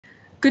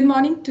Good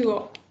morning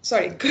to,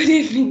 good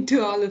evening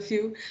to all of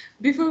you.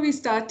 Before we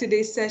start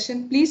today's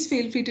session, please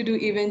feel free to do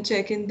event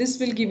check-in. This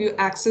will give you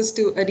access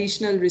to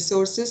additional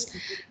resources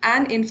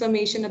and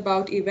information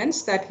about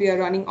events that we are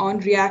running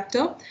on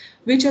Reactor,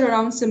 which are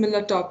around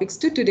similar topics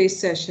to today's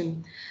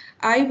session.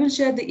 I will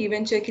share the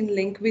event check-in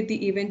link with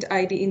the event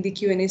ID in the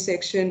Q&A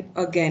section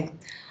again.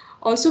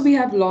 Also, we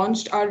have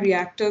launched our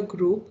Reactor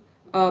group.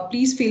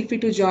 Please feel free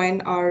to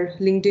join our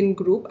LinkedIn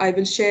group. I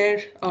will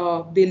share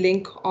the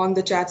link on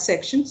the chat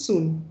section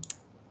soon.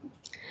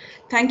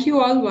 Thank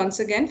you all once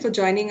again for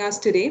joining us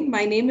today.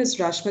 My name is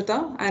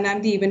Rashmita and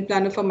I'm the event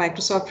planner for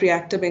Microsoft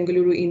Reactor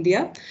Bengaluru,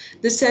 India.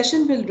 This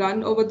session will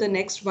run over the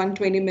next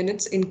 120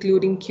 minutes,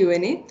 including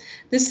Q&A.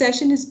 This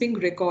session is being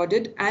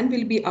recorded and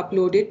will be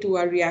uploaded to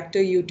our Reactor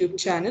YouTube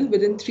channel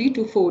within 3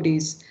 to 4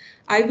 days.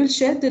 I will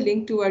share the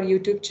link to our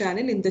YouTube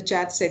channel in the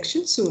chat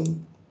section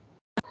soon.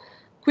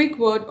 Quick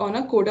word on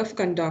a code of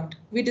conduct.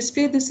 We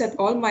display this at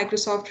all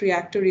Microsoft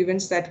Reactor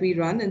events that we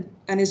run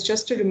and is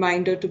just a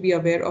reminder to be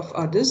aware of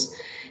others.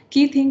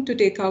 Key thing to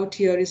take out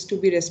here is to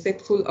be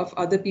respectful of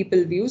other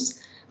people's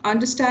views,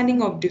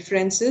 understanding of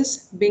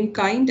differences, being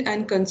kind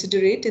and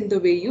considerate in the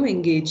way you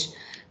engage.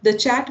 The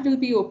chat will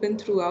be open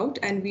throughout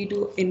and we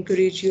do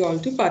encourage you all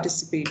to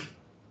participate.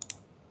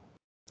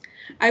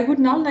 I would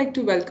now like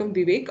to welcome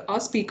Vivek, our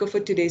speaker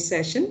for today's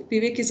session.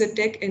 Vivek is a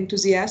tech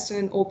enthusiast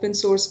and an open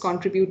source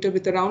contributor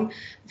with around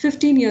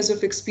 15 years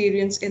of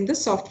experience in the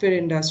software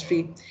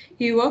industry.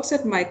 He works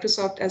at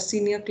Microsoft as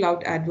Senior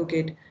Cloud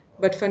Advocate.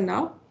 But for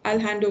now, I'll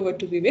hand over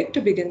to Vivek to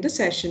begin the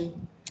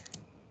session.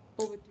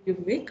 Over to you,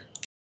 Vivek.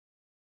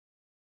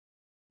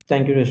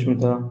 Thank you,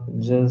 Rashmita.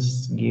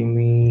 Just give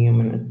me a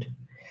minute.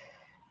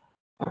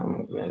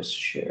 I'm going to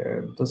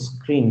share the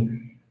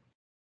screen.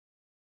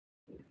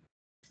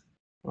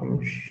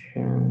 I'm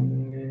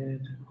sharing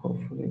it.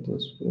 Hopefully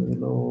this will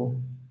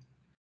load.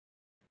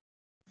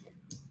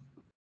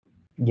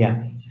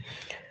 Yeah.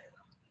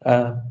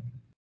 I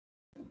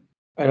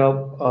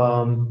know.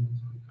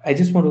 I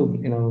just want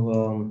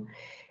to,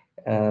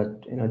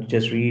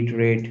 just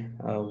reiterate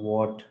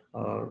what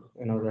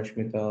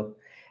Rashmita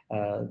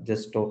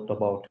just talked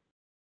about.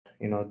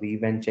 The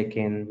event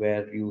check-in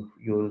where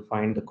you'll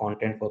find the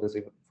content for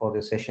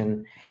this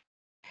session,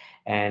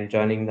 and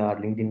joining our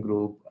LinkedIn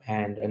group,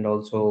 and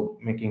also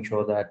making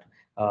sure that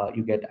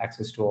you get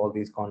access to all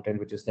these content,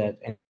 which is that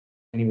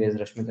anyways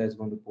Rashmita is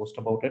going to post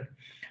about it.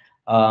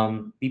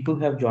 People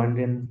have joined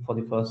in for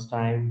the first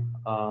time.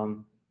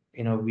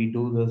 We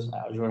do this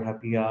Azure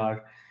Happy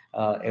Hour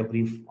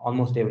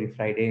almost every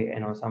Friday.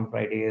 Some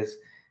Fridays,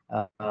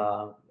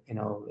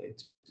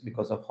 it's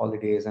because of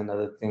holidays and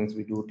other things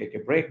we do take a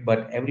break.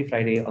 But every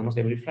Friday, almost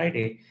every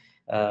Friday,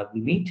 we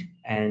meet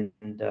and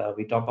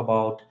we talk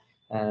about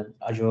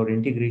Azure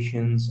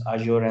integrations,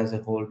 Azure as a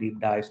whole, deep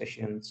dive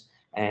sessions,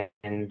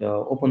 and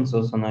open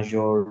source on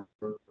Azure,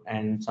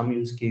 and some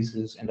use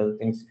cases and other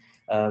things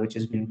which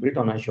has been built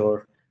on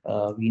Azure.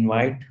 We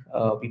invite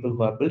people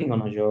who are building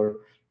on Azure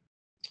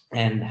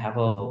and have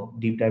a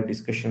deep dive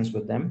discussions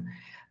with them.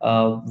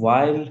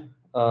 While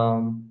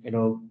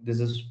this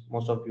is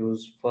most of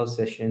you's first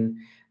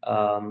session,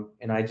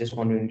 and I just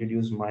want to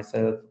introduce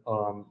myself.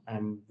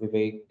 I'm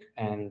Vivek,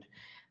 and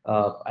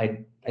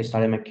I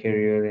started my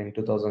career in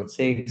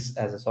 2006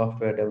 as a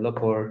software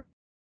developer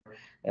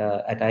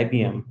at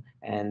IBM,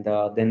 and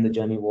then the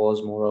journey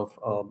was more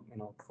of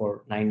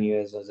for 9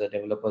 years as a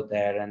developer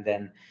there, and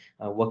then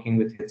working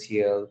with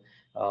HCL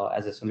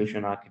as a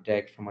solution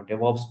architect from a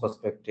DevOps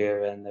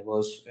perspective, and I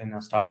was in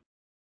a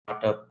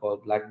startup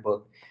called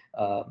Blackbird,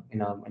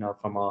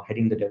 from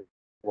heading the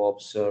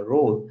DevOps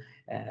role,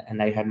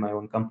 and I had my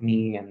own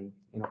company and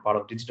part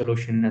of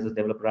DigitalOcean as a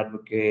developer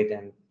advocate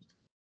and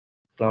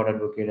cloud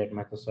advocate at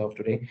Microsoft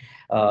today.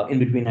 In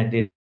between, I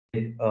did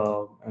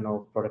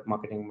product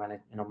marketing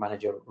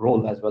manager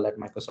role as well at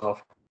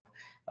Microsoft.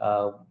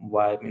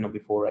 While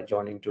before I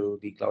joined into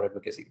the cloud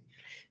advocacy.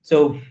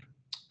 So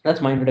that's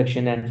my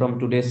introduction. And from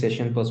today's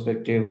session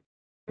perspective,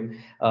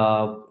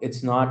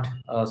 it's not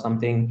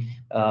something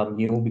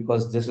new,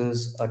 because this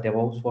is a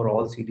DevOps for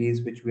all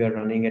series which we are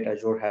running at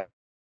Azure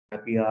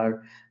Happy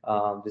Hour.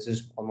 This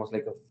is almost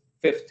like a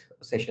fifth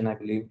session, I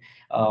believe,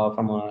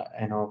 from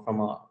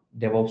a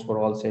DevOps for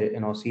all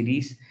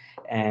series,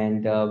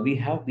 and we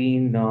have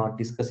been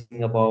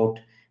discussing about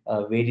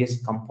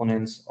various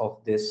components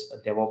of this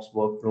DevOps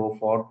workflow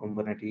for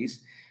Kubernetes.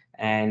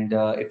 And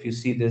if you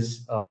see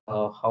this,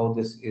 how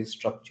this is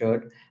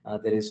structured,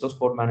 there is source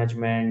code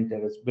management,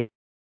 there is build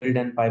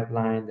and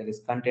pipeline, there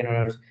is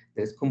containers,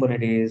 there is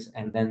Kubernetes,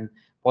 and then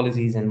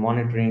policies and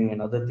monitoring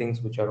and other things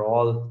which are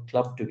all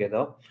clubbed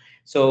together.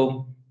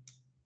 So,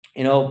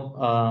 you know,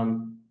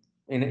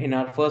 in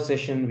our first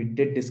session, we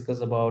did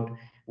discuss about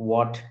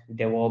what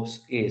DevOps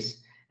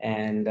is,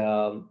 and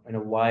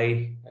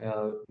why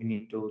we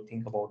need to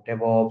think about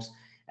DevOps,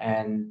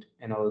 and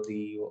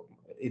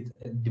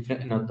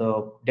different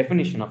the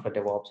definition of a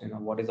DevOps.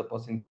 What is a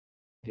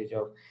percentage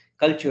of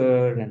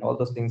culture and all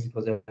those things. It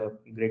was a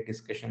great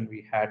discussion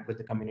we had with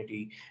the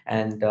community,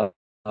 and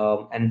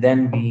And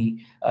then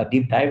we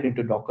deep dived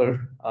into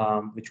Docker,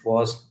 which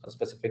was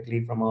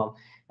specifically from a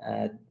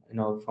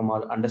from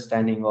our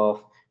understanding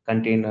of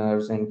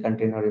containers and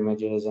container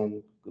images,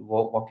 and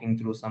walking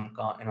through some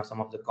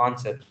of the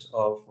concepts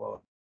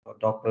of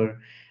Docker.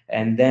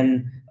 And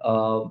then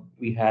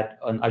we had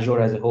an Azure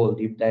as a whole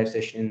deep dive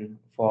session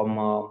from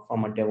a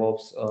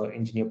DevOps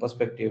engineer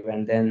perspective.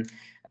 And then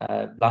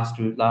last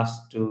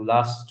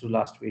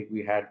week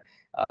we had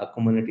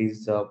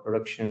Kubernetes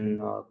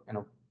production,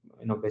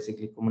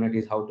 basically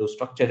Kubernetes, how to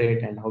structure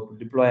it and how to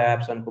deploy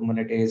apps on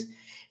Kubernetes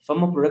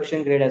from a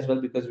production grade as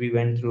well, because we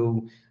went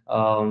through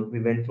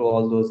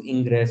all those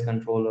ingress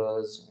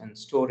controllers and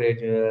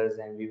storages,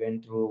 and we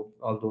went through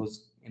all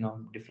those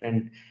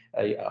different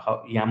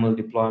YAML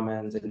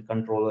deployments and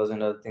controllers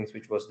and other things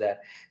which was there.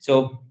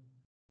 So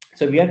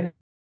we are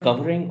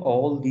covering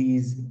all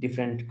these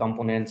different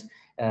components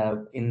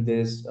in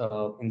this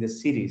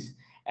series.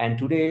 And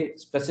today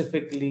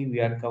specifically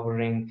we are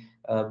covering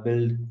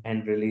build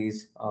and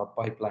release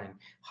pipeline,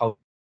 how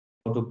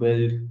to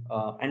build,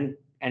 and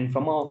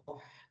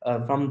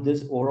from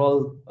this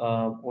overall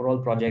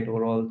project,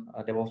 overall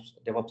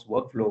DevOps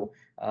workflow,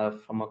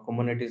 from a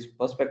Kubernetes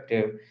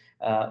perspective.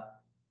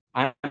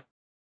 I'm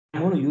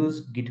going to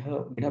use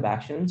GitHub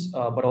Actions,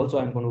 but also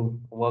I'm going to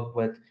work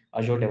with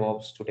Azure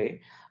DevOps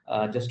today,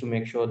 just to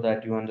make sure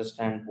that you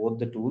understand both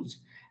the tools.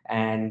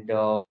 And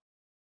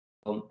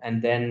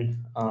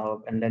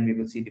then we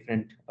will see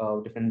different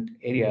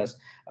areas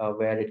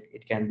where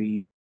it can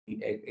be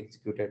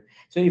executed.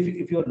 So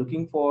if you're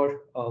looking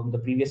for the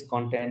previous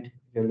content,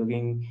 if you're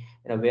looking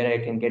where I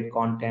can get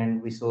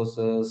content,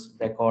 resources,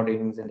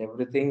 recordings, and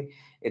everything,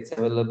 it's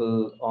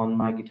available on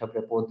my GitHub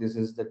repo. This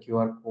is the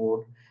QR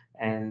code,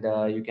 and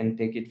you can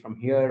take it from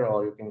here,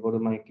 or you can go to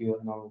my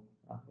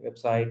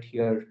website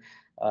here,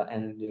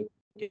 and you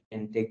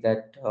can take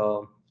that.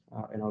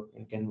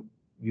 You can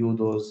view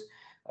those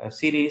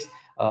series,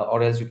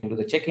 or else you can do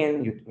the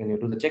check-in. When you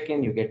do the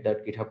check-in, you get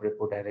that GitHub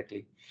repo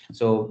directly.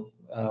 So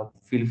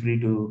feel free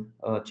to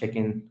check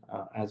in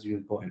as you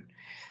go in.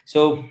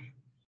 So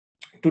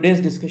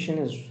today's discussion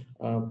is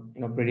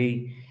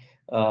pretty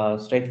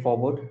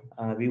straightforward.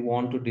 We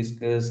want to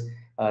discuss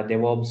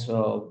DevOps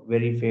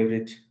very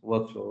favorite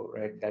workflow,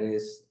 right? That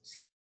is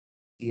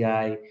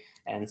CI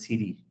and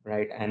CD,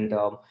 right? And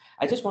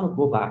I just want to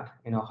go back,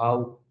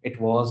 how it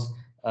was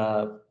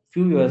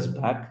few years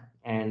back.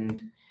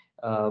 And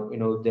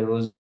there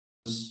was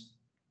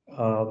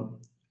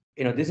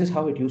this is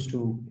how it used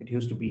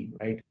to be,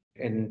 right?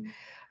 And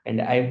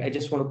I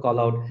just want to call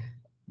out,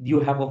 you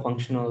have a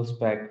functional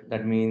spec.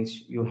 That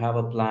means you have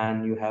a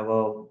plan, you have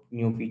a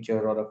new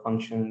feature or a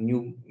function,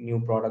 new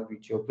product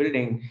which you're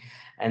building.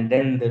 And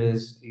then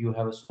you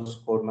have a source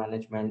code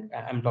management.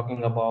 I'm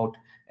talking about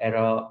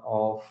era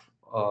of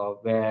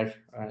where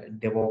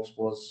DevOps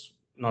was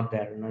not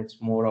there.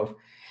 It's more of,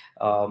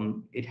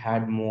 it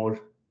had more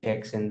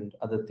checks and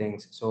other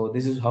things. So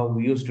this is how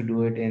we used to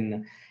do it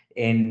in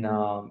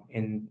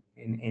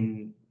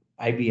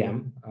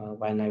IBM,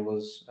 when I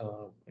was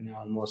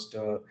almost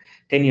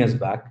 10 years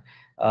back.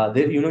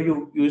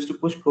 You used to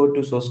push code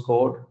to source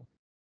code,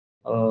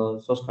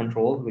 source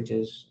control, which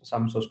is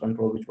some source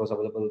control which was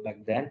available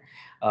back then.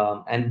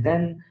 And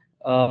then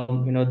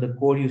the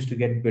code used to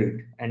get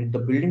built, and the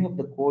building of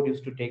the code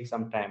used to take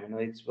some time.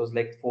 It was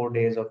like 4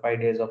 days or 5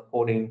 days of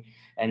coding,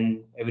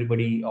 and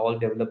everybody, all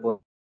developers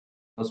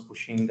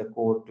pushing the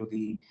code to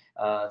the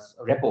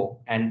repo.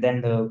 And then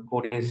the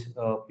code is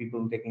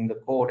people taking the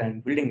code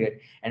and building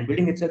it. And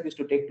building itself used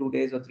to take 2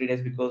 days or 3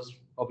 days, because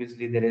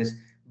obviously there is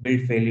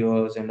build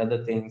failures and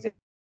other things,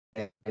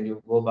 and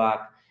you go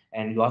back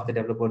and you ask the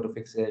developer to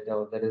fix it,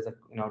 or there is a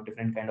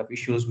different kind of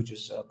issues which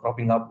is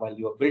cropping up while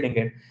you are building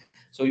it.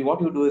 So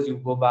what you do is you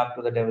go back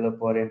to the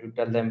developer and you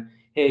tell them,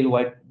 hey, you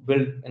might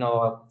build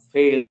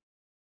fail,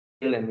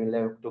 and we'll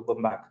have to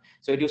come back.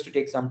 So it used to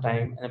take some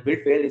time. And a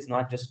build fail is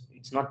not just,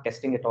 it's not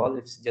testing at all,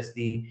 it's just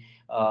the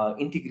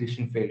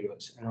integration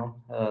failures,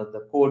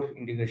 the code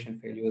integration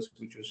failures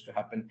which used to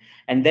happen.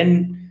 And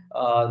then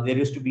there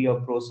used to be a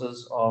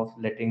process of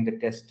letting the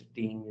test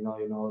team,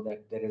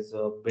 that there is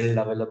a build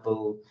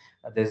available,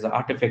 there's the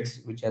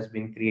artifacts which has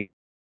been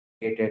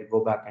created,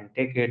 go back and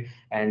take it.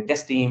 And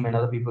test team and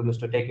other people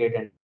used to take it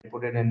and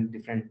put it in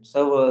different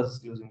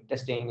servers using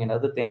testing and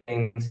other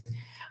things.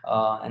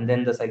 And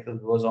then the cycle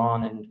goes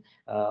on,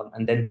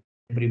 and then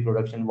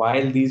pre-production.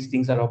 While these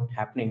things are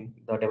happening,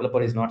 the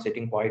developer is not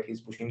sitting quiet,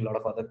 he's pushing a lot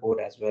of other code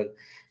as well.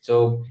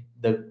 So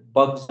the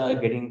bugs are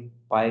getting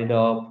piled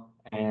up,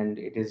 and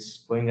it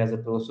is going as a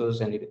process.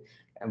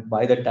 And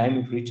by the time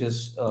it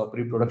reaches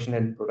pre-production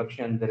and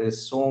production, there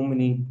is so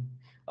many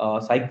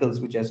cycles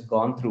which has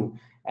gone through.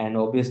 And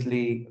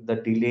obviously the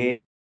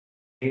delay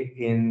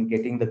in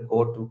getting the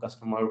code to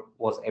customer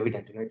was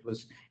evident. It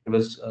was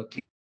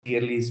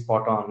clearly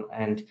spot on.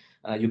 And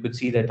you could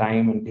see the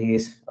time and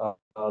days,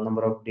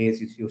 number of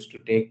days it used to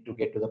take to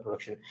get to the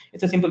production.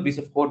 It's a simple piece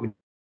of code which is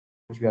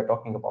running, which we are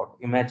talking about.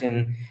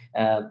 Imagine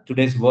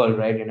today's world,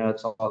 right?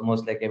 It's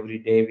almost like every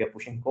day we are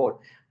pushing code.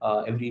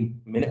 Every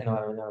minute,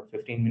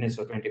 15 minutes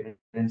or 20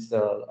 minutes,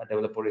 a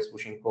developer is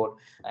pushing code,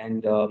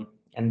 and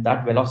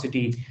that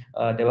velocity,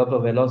 developer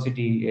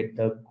velocity,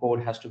 the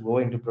code has to go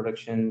into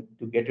production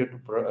to get it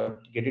to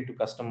get it to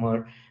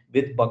customer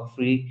with bug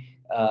free.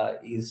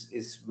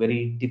 Is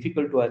very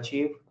difficult to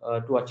achieve.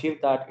 To achieve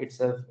that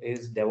itself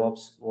is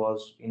DevOps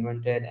was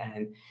invented,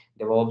 and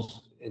DevOps,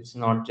 it's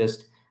not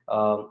just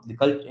the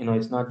culture,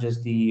 it's not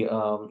just the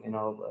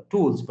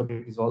tools, but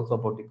it is also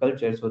about the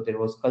culture. So there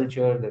was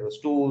culture, there was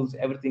tools,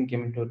 everything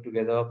came into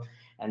together,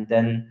 and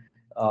then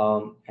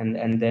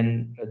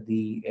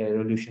the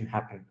revolution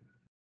happened.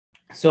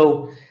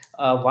 So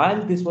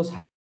while this was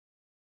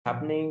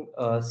happening,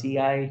 CI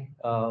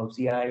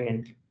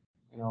and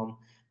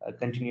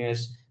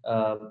continuous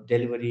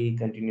delivery,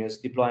 continuous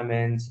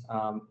deployments,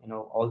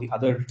 all the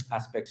other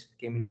aspects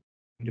came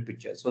into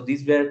picture. So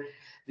these are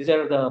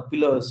the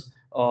pillars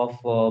of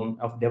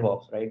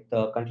DevOps, right?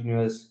 The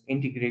continuous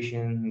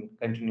integration,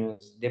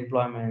 continuous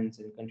deployments,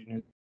 and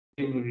continuous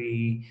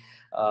delivery,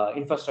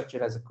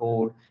 infrastructure as a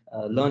code,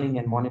 learning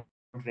and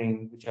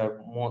monitoring, which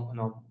are more,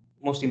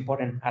 most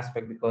important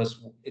aspect,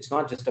 because it's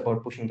not just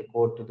about pushing the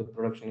code to the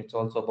production. It's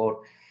also about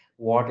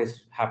what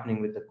is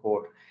happening with the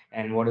code,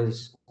 and what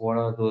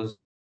are those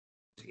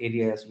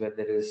areas where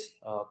there is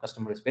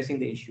customer is facing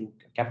the issue,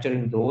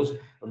 capturing those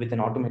with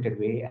an automated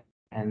way,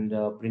 and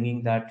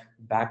bringing that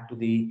back to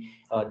the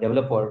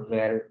developer,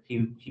 where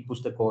he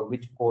pushed the code,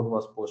 which code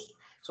was pushed.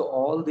 So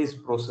all this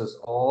process,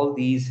 all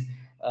these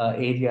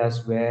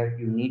areas where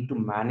you need to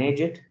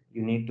manage it,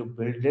 you need to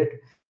build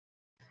it,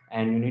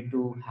 and you need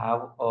to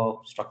have a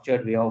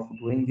structured way of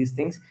doing these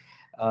things.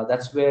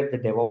 That's where the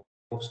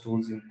DevOps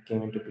tools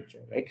came into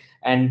picture, right?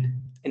 And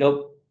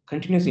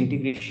continuous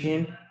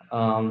integration,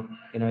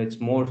 it's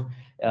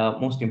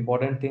most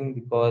important thing,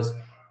 because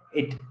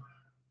it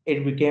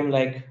it became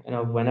like,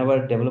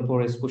 whenever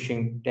developer is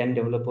pushing, 10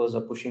 developers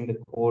are pushing the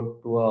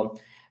code to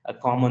a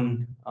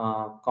common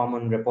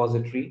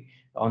repository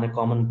on a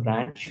common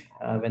branch.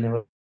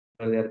 Whenever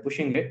they are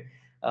pushing it,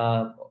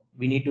 uh,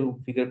 we need to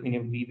figure,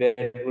 we were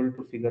able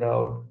to figure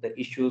out the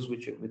issues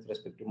which with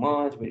respect to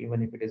merge, but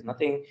even if it is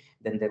nothing,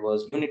 then there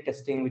was unit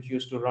testing which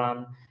used to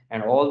run,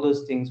 and all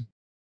those things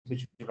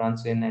which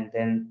runs in, and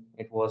then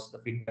the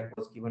feedback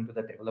was given to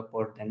the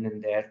developer then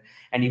and there.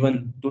 And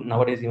even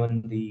nowadays,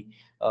 even the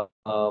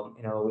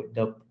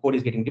code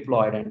is getting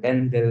deployed, and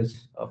then there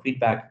is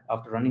feedback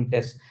after running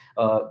tests,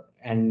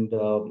 and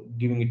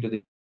giving it to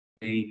the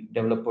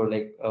developer,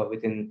 like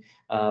within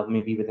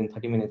maybe within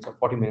 30 minutes or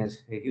 40 minutes,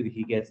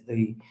 he gets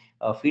the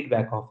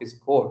feedback of his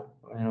code.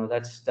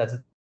 That's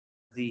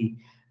the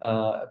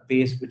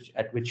pace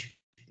at which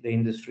the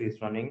industry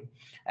is running.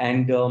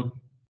 And um,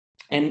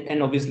 and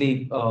and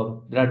obviously,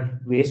 there are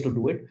ways to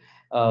do it.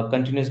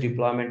 Continuous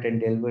deployment and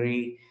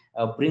delivery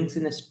brings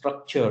in a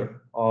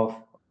structure of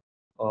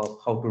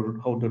how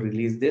to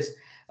release this.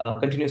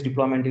 Continuous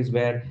deployment is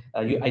where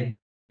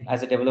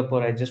as a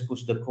developer, I just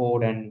push the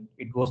code, and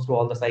it goes through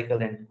all the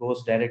cycle and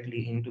goes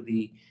directly into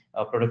the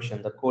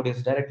production. The code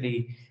is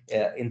directly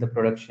in the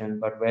production.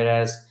 But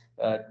whereas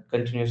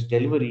continuous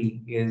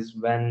delivery is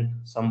when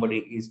somebody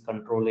is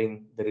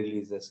controlling the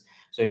releases.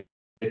 So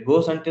it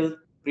goes until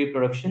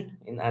pre-production,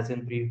 as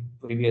in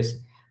previous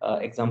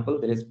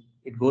example,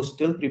 it goes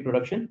till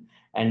pre-production,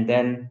 and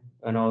then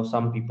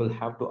some people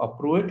have to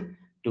approve it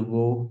to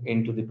go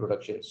into the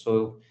production.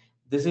 So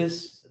this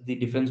is the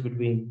difference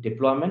between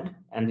deployment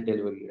and the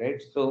delivery,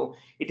 right? So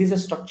it is a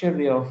structured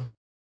way of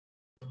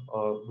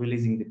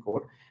releasing the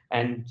code,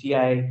 and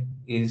GI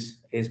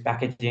is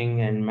packaging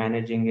and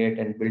managing it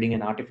and building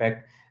an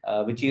artifact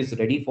which is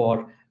ready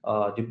for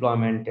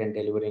deployment and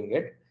delivering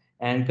it.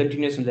 And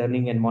continuous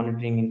learning and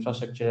monitoring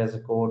infrastructure as a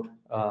code.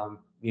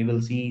 We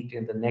will see it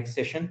in the next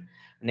session.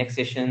 Next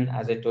session,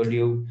 as I told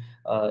you,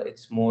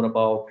 it's more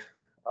about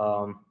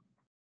um,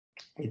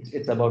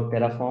 it's about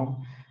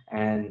Terraform,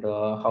 and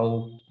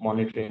how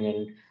monitoring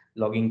and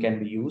logging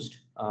can be used.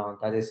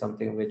 That is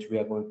something which we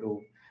are going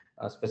to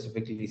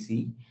specifically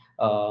see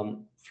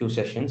few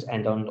sessions.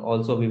 And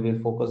also we will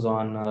focus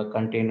on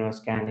container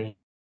scanning,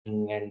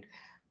 and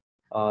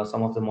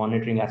some of the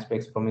monitoring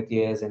aspects,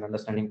 Prometheus, and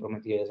understanding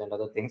Prometheus and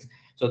other things.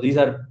 So these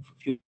are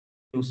few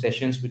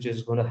sessions which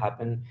is going to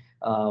happen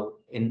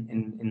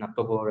in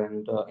October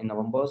and in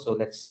November. So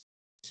let's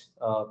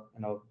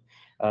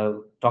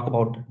talk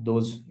about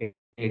those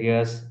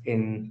areas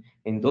in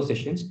those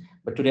sessions.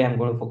 But today I'm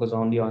going to focus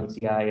only on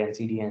CI and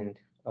CD, and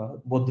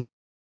both the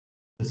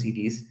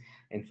CDs,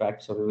 in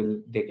fact. So we will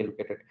take a look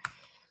at it.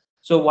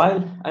 So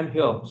while I'm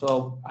here,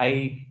 so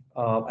I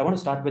want to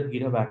start with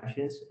GitHub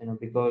Actions,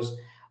 because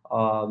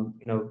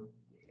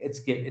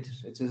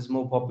it is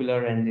more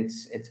popular, and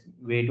it's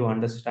way to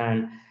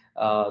understand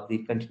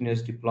the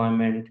continuous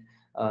deployment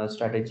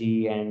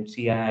strategy, and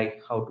CI,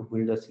 how to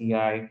build a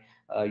CI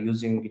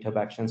using GitHub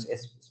Actions,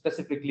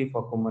 specifically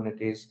for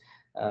Kubernetes.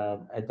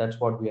 And that's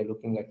what we are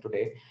looking at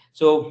today.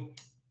 So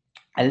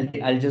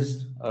I'll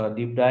just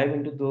deep dive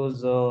into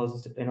those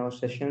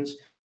sessions.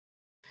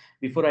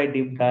 before I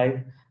deep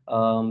dive,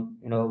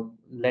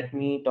 let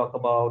me talk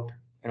about,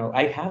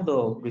 I have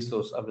the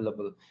resource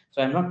available.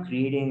 So I'm not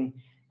creating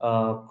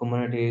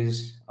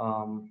Kubernetes,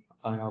 uh,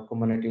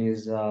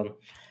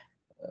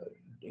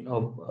 you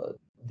know, uh,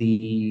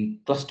 the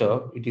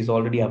cluster. It is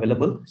already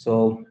available.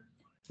 So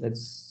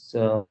let's,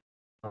 I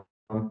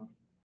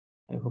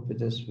hope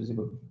it is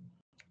visible.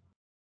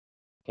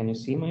 Can you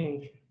see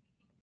my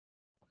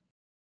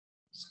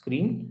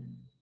screen?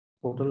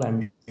 Portal,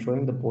 I'm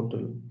showing the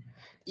portal.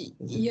 Is it?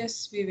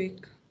 Yes,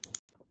 Vivek.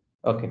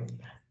 Okay.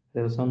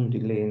 There was some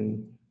delay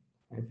in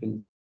my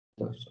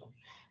filter. So,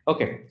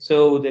 okay.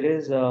 So there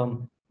is,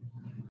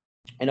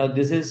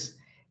 this is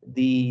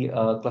the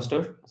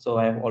cluster. So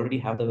I have already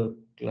have the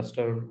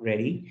cluster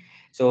ready.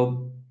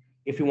 So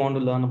if you want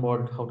to learn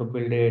about how to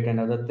build it and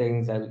other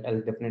things,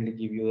 I'll definitely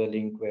give you a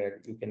link where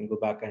you can go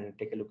back and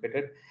take a look at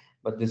it.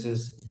 But this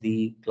is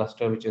the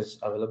cluster which is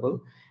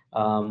available.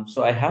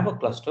 So I have a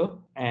cluster,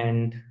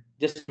 and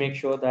just to make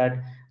sure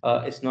that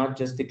it's not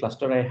just the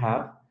cluster I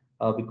have,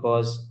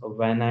 because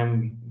when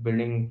I'm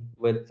building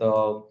with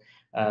the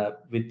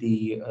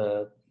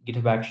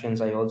GitHub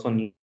Actions, I also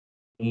need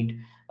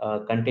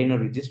container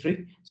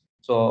registry.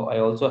 So I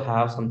also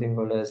have something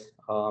called as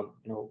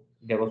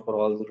DevOps for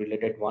all the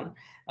related one.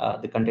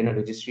 The container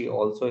registry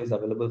also is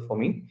available for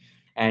me,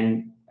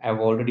 and I've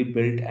already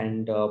built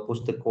and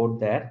pushed the code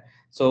there.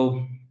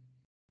 So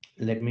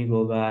let me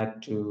go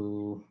back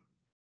to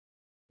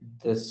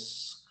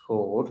this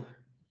code,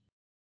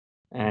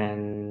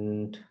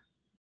 and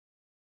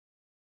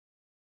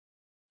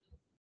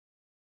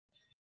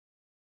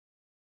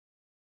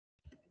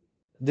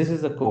this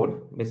is the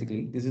code.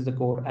 Basically, this is the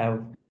code.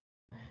 I've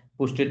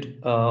pushed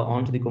it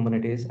onto the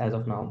Kubernetes as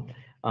of now,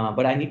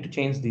 but I need to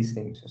change these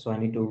things. So I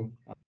need to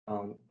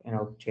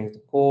change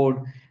the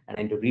code, and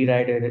I need to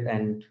rewrite it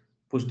and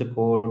push the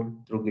code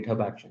through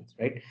GitHub Actions,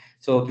 right?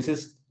 So this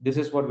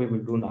is what we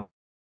will do now,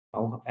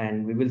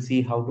 and we will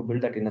see how to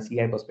build that in a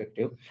CI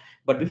perspective.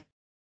 But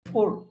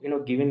before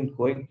giving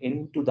going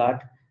into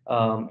that,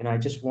 I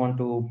just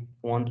want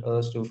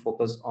us to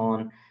focus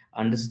on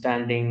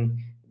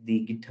understanding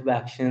the GitHub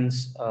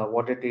Actions,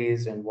 what it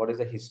is and what is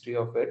the history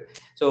of it.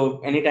 So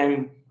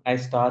anytime I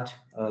start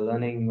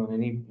learning on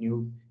any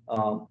new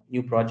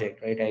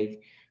project, right, I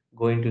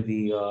go into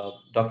the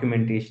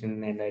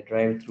documentation and I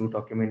drive through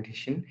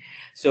documentation.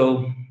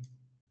 So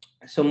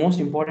most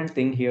important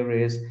thing here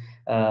is,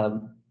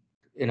 um,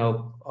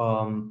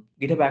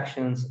 GitHub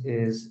Actions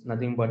is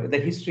nothing but the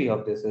history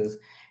of this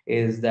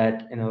is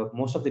that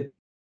most of the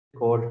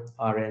code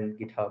are in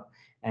GitHub,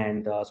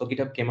 and so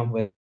GitHub came up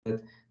with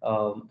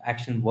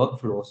action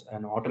workflows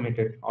and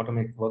automate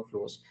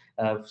workflows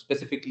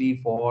specifically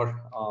for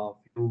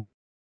few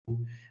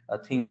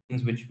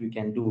things which we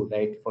can do,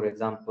 right? For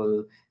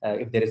example,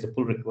 if there is a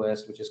pull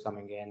request which is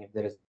coming in, if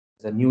there is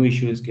a new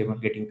issue is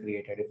getting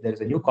created, if there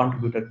is a new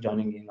contributor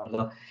joining in,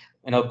 or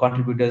the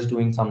contributors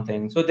doing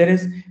something. So there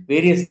is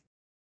various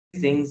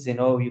things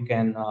you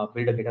can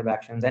build a GitHub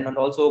Actions, and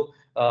also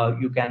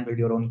you can build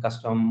your own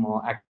custom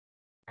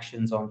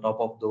actions on top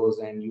of those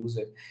and use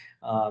it.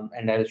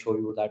 And I'll show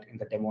you that in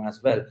the demo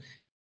as well.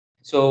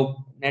 So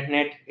net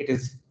it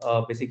is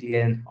basically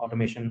an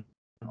automation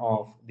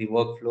of the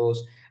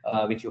workflows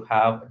which you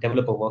have,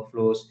 developer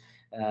workflows,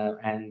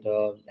 and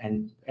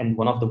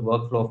one of the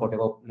workflow for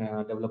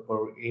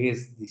developer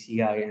is the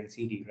CI and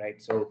CD,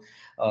 right? So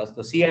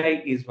the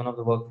CI is one of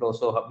the workflows,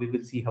 so we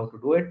will see how to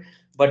do it.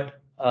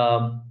 But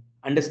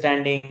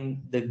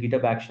understanding the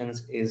GitHub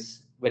Actions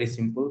is very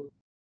simple.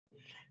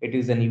 It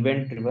is an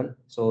event driven.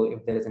 So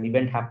if there is an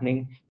event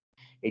happening,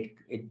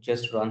 it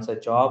just runs a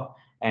job,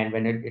 and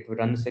when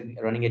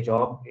running a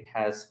job, it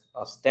has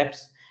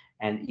steps,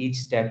 and each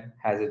step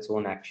has its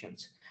own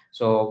actions.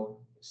 So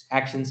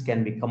actions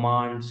can be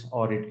commands,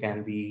 or it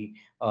can be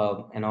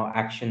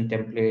action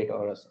template,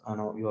 or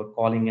you are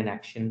calling an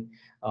action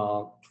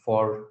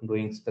for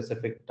doing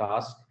specific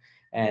task,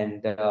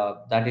 and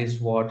that is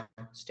what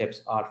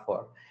steps are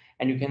for.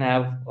 And you can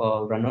have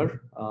a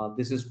runner.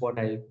 This is what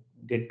I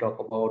did talk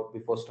about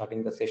before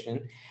starting the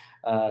session.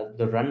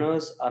 The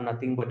runners are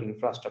nothing but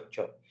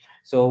infrastructure.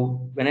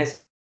 So when I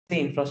say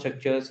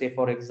infrastructure, say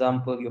for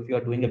example, if you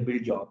are doing a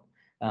build job,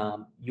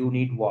 you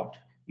need what?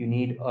 You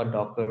need a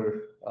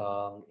Docker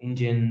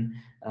engine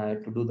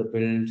to do the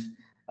builds.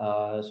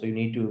 So you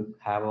need to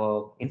have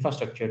a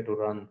infrastructure to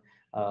run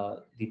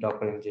the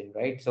Docker engine,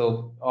 right?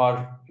 So,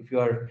 or if you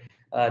are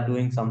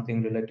doing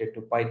something related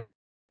to Python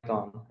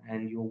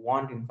and you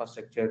want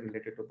infrastructure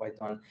related to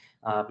Python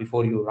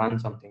before you run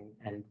something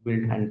and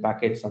build and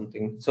package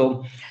something.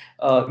 So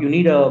you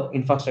need a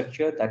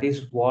infrastructure. That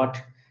is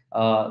what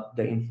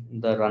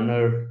the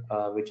runner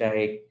which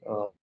I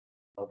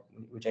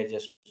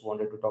just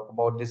wanted to talk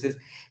about. This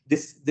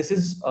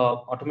is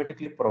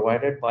automatically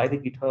provided by the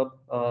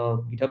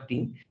GitHub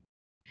team.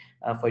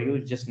 For you,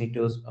 you just need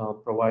to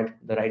provide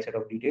the right set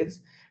of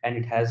details, and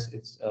it has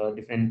its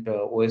different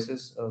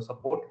OSs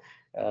support.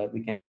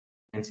 We can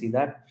see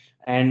that.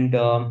 And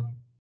um,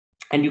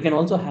 and you can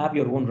also have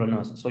your own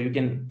runners, so you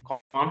can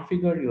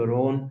configure your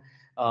own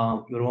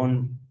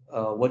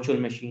virtual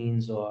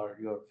machines or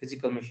your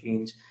physical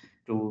machines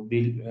to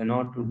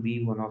build, to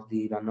be one of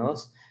the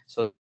runners,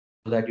 so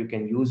that you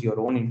can use your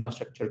own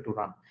infrastructure to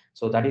run.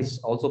 So that is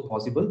also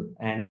possible.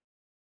 And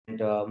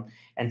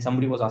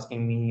somebody was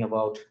asking me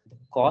about the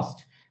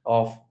cost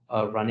of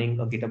running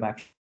a GitHub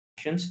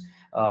Actions.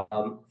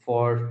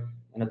 For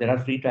there are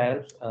free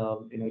trials.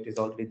 It is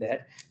already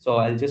there. So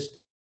I'll just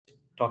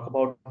talk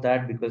about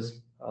that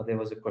because there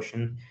was a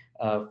question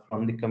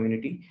from the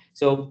community.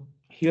 So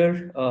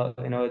here,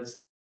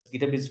 it's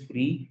GitHub is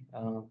free.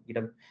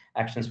 GitHub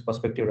Actions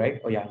perspective,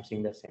 right? Oh yeah, I'm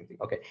seeing the same thing.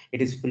 Okay,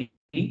 it is free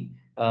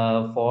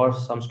for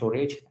some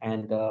storage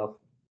and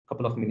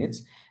couple of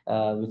minutes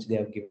which they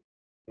have given.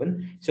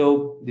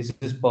 So this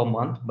is per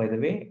month, by the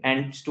way,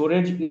 and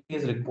storage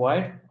is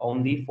required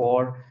only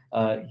for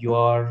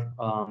your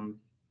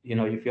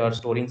if you are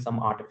storing some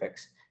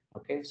artifacts.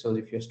 Okay, so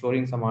if you're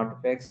storing some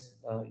artifacts,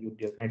 you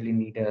definitely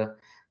need a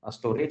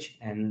storage,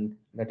 and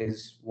that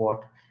is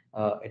what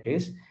it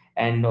is.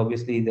 And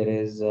obviously there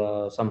is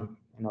some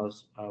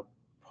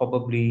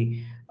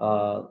probably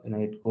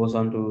it goes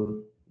on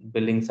to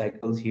billing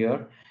cycles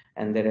here,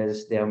 and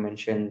they have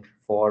mentioned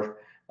for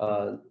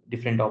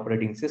different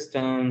operating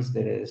systems,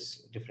 there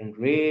is different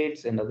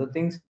rates and other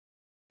things.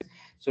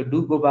 So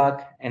do go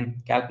back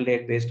and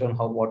calculate based on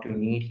how what you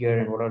need here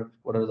and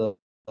what are the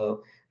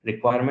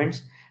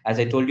requirements. As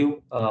I told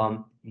you,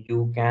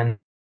 you can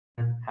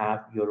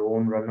have your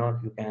own runner,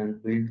 you can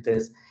build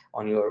this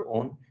on your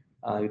own.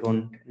 You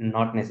don't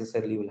not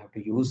necessarily will have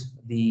to use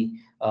the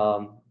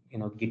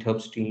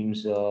GitHub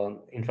Streams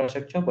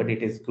infrastructure, but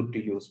it is good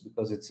to use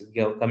because it's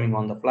coming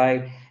on the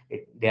fly.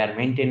 They are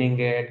maintaining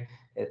it.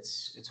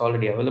 It's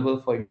already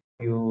available for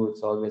you.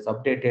 It's always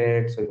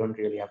updated, so you don't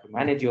really have to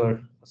manage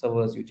your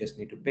servers. You just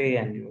need to pay,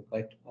 and you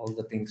get all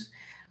the things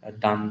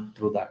done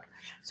through that.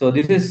 So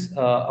this is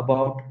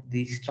about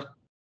the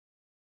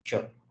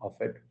structure of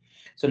it.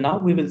 So now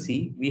we will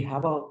see we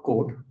have a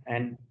code,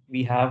 and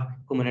we have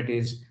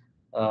Kubernetes,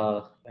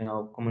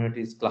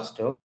 Kubernetes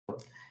cluster,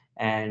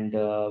 and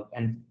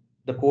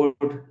the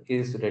code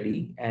is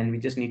ready, and we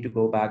just need to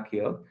go back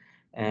here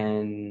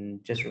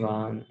and just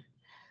run.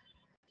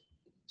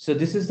 So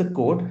this is the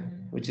code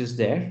which is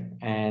there,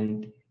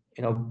 and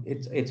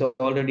it's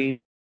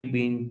already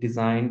been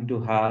designed to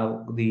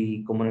have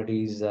the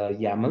Kubernetes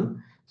YAML.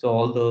 So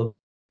all the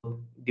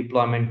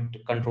deployment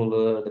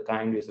controller, the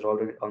kind is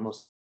already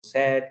almost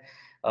set.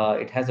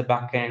 It has a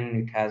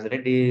backend, it has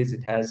Redis,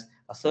 it has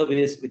a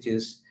service which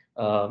is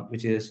a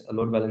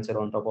load balancer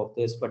on top of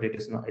this, but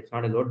it's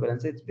not a load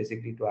balancer. It's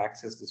basically to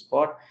access this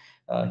pod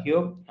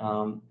here,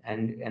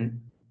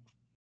 and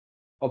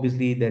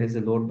obviously there is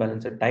a load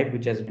balancer type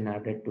which has been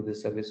added to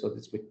this service, so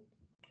this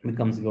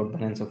becomes load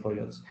balancer for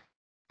yours.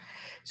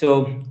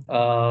 So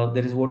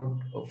there is what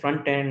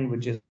front end,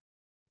 which is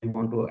where you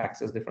want to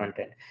access the front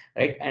end,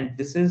 right? And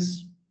this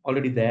is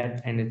already there,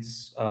 and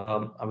it's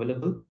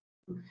available.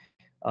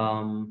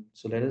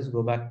 So let us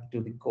go back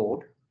to the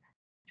code,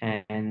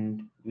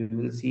 and we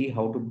will see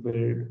how to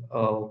build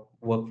a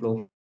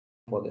workflow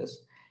for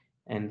this,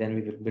 and then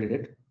we will build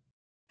it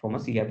from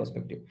a CI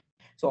perspective.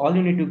 So all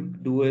you need to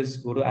do is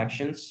go to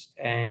actions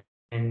and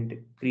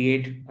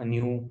create a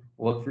new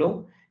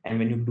workflow. And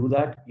when you do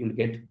that, you'll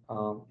get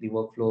the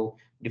workflow,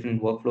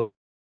 different workflows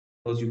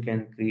you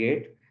can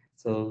create.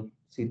 So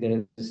see,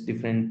 there is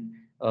different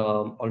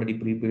already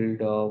pre-built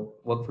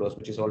workflows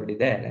which is already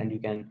there, and you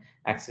can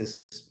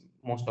access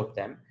most of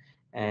them.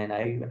 And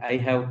I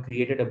have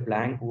created a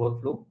blank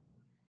workflow.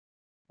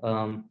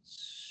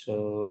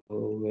 So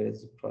where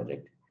is the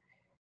project?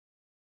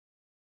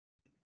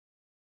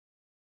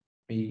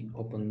 We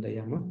open the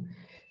YAML.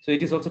 So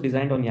it is also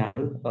designed on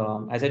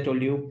YAML. As I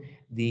told you,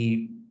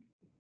 the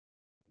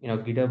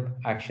GitHub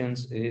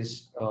Actions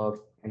is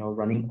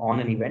running on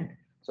an event.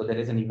 So there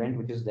is an event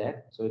which is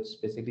there. So it's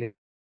basically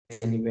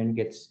an event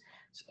gets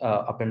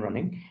up and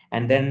running,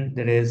 and then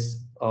there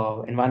is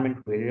environment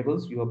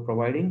variables you are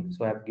providing.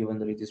 So I've given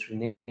the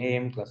registry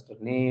name, cluster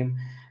name,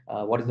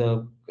 what is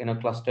the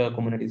cluster,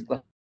 Kubernetes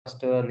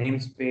cluster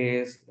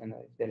namespace,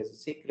 if there is a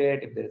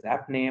secret, if there is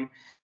app name,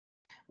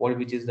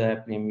 which is the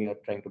app name you are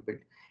trying to build.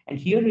 And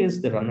here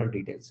is the runner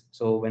details.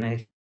 So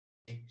when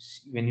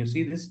you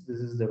see this, this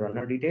is the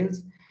runner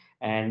details.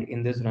 And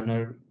in this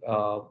runner,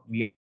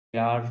 we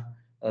are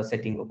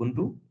setting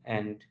Ubuntu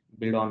and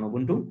build on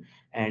Ubuntu.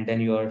 And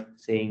then you are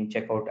saying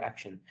checkout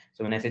action.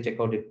 So when I say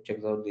checkout, it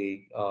checks out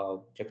the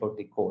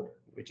code,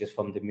 which is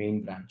from the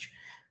main branch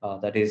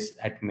that is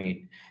at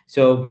main.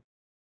 So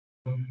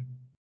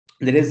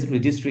there is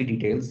registry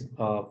details.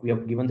 We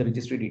have given the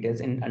registry details,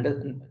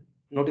 and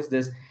notice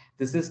this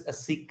is a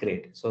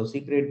secret. So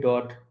secret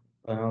dot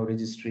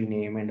registry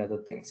name and other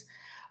things.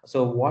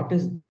 So what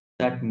does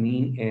that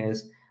mean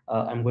is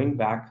I'm going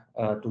back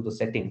to the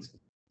settings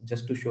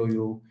just to show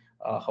you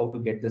how to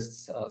get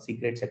this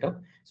secret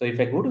setup. So if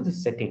I go to the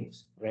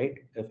settings, right?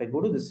 If I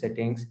go to the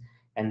settings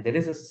and there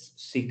is a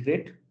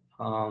secret,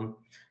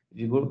 if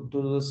you go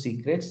to the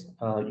secrets,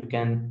 you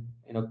can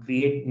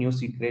create new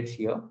secrets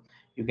here.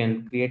 You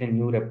can create a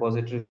new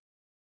repository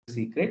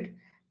secret,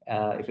 and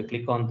If you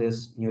click on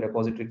this new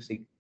repository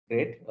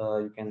secret,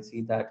 you can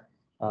see that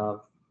uh,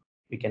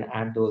 we can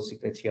add those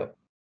secrets here.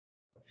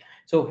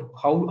 So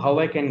how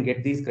I can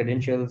get these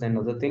credentials and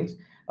other things?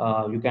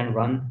 You can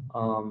run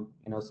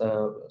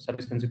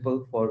service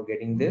principal for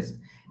getting this,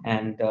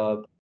 and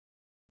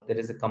there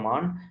is a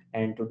command,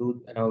 and to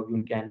do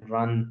you can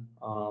run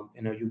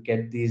you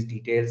get these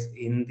details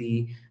in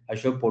the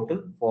Azure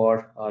portal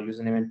for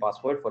username and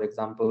password. For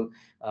example,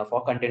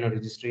 for container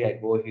registry, I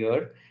go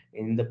here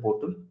in the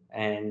portal,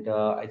 and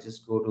I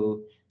just go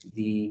to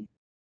the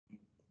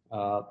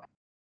access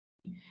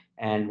key,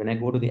 and when I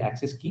go to the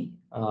access key,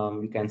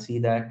 you can see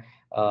that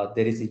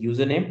there is a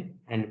username,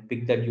 and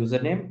pick that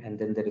username, and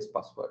then there is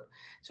password.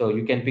 So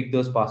you can pick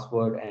those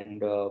password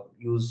and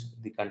use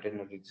the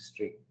container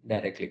registry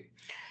directly.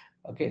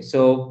 Okay,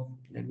 so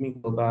let me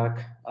go back.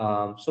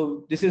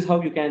 So this is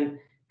how you can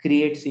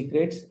create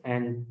secrets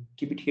and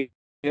keep it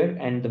here.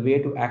 And the way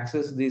to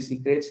access these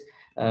secrets,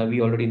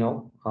 we already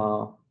know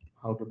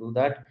how to do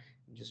that.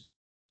 Just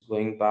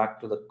going back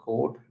to the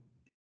code.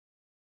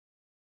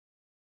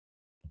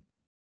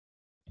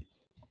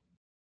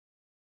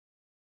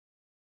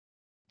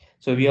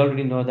 So we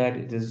already know that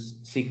it is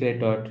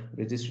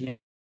secret.registry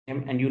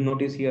name, and you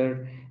notice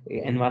here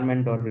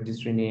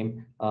environment.registry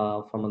name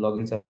from a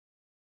login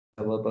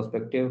server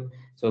perspective.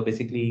 So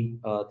basically,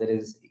 there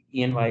is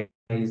env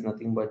is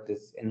nothing but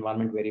this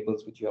environment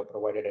variables which you have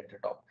provided at the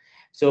top.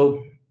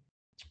 So,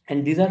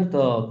 and these are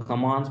the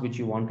commands which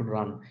you want to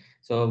run.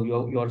 So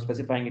you're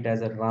specifying it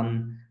as a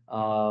run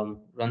the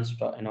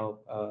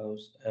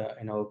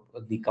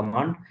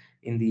command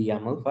in the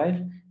YAML file,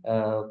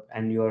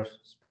 and you're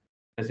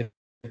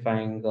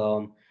specifying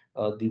the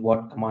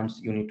what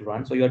commands you need to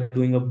run. So you're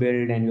doing a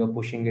build and you're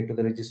pushing it to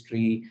the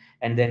registry,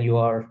 and then you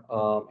are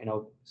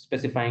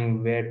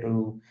specifying where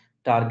to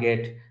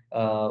target,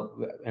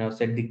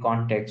 set the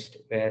context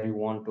where you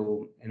want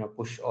to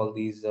push all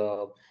these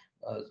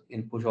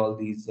push all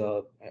these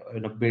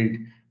build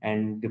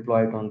and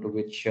deploy it onto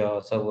which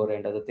server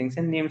and other things,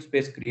 and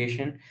namespace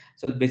creation.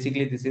 So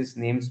basically this is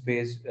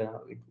namespace.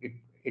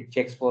 It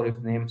checks for if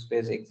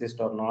namespace exists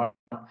or not.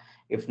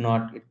 If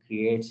not, it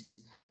creates.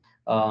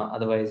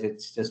 Otherwise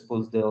it just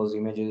pulls those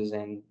images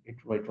and it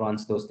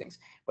runs those things.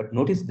 But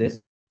notice this,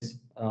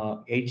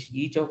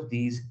 each of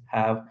these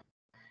have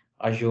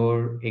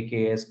Azure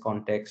AKS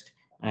context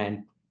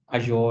and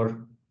Azure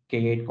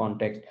K8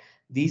 context.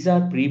 These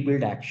are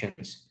pre-built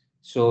actions.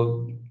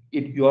 So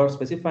you are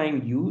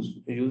specifying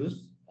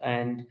users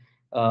and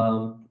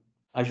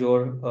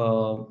Azure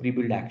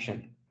pre-built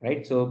action,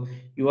 right? So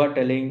you are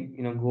telling,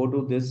 go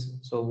to this.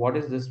 So what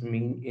does this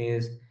mean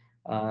is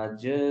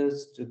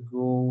just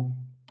go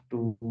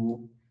to,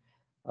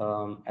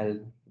 I'll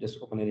just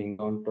open a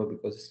encounter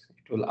because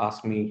it will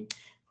ask me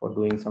for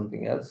doing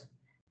something else.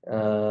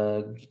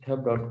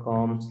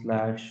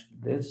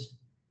 github.com/this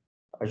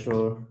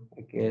Azure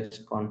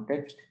AKS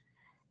context.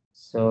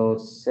 So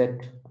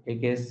set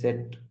AKS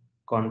set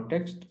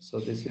context. So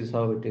this is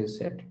how it is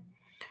set,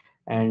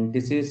 and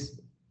this is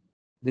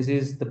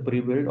the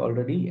pre-build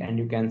already, and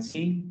you can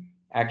see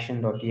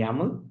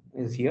action.yaml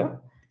is here.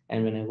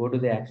 And when I go to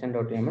the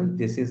action.yaml,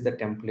 this is the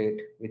template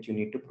which you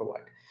need to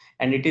provide,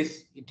 and it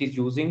is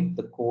using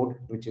the code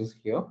which is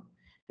here.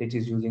 It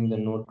is using the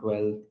node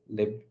 12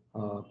 lib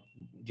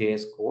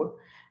js code,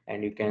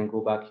 and you can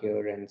go back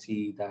here and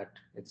see that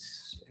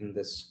it's in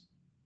this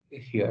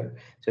here.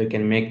 So you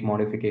can make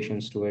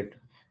modifications to it.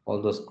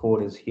 All those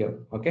code is here.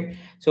 Okay,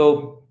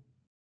 so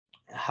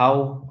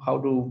how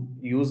to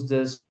use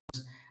this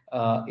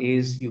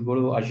is you go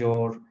to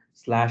Azure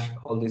slash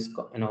all these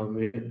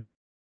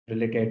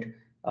related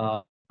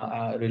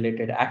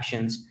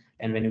actions,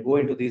 and when you go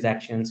into these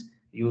actions,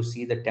 you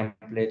see the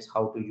templates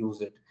how to use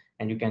it,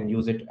 and you can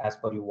use it as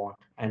per you want.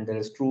 And there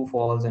is true,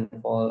 false, and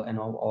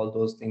all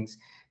those things.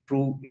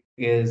 True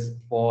is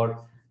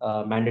for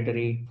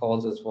mandatory,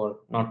 false is for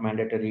not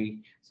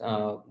mandatory.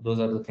 Those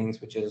are the things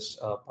which is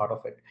part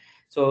of it.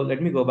 So let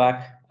me go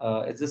back.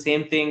 It's the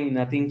same thing,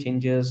 nothing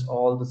changes,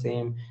 all the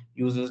same,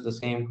 uses the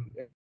same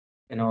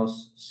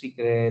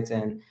secrets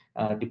and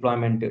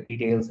deployment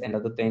details and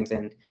other things,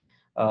 and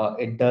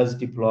it does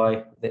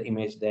deploy the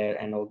image there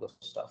and all those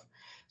stuff.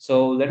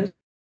 So let us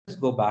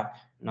go back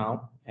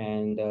now,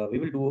 and we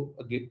will do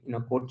a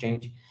code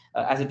change.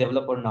 As a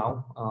developer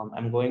now,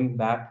 I'm going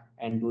back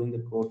and doing the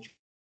code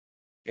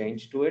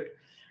change to it.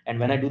 And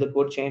when I do the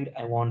code change,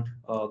 I want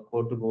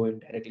code to go in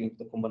directly into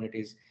the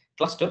Kubernetes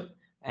cluster,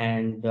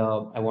 and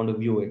I want to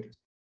view it.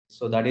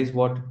 So that is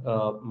what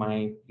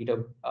my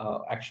GitHub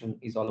action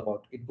is all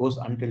about. It goes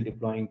until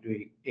deploying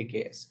to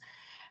AKS,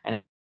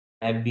 and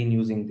I've been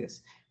using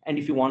this. And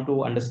if you want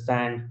to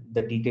understand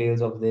the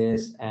details of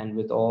this, and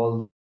with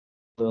all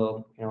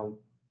the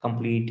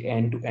complete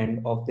end to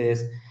end of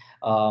this,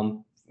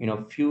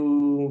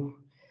 few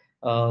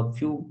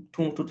 2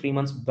 to 3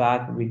 months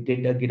back, we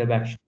did a GitHub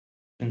action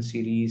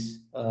series.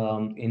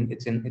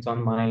 It's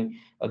on my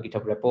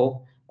GitHub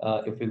repo.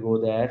 If you go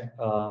there,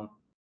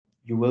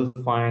 you will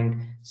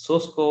find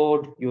source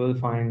code, you will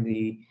find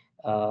the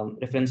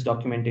reference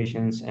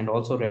documentations, and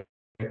also reference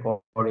emails.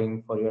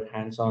 recording, for your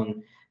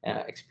hands-on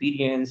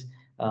experience.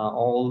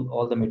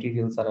 All the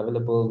materials are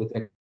available with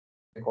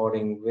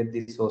recording, with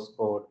the source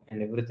code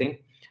and everything.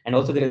 And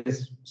also there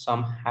is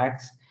some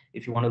hacks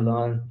if you want to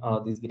learn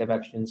these GitHub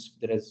Actions.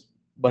 There is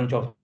bunch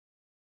of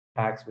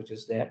hacks which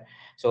is there.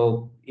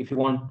 So if you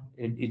want,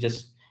 you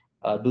just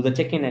do the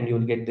check-in and you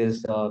will get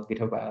this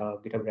GitHub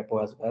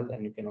repo as well,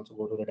 and you can also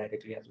go to the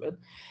directly as well.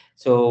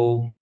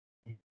 So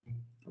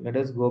let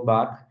us go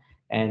back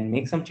and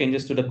make some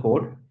changes to the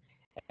code,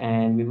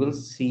 and we will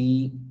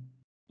see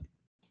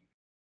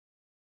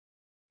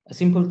a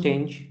simple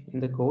change in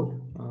the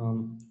code,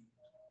 and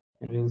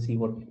we will see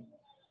what.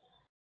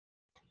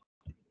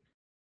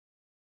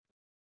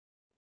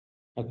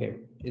 Okay,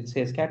 it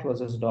says cat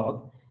versus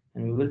dog,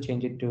 and we will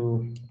change it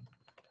to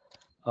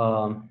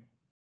um,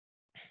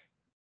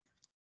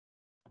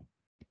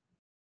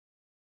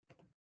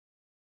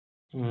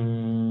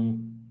 mm,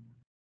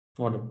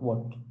 what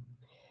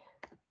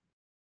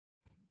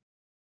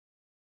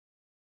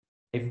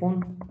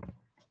iPhone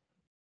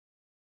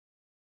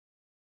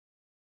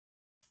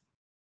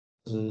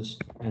versus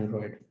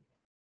Android.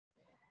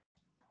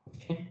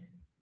 Okay,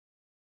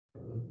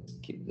 let's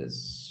keep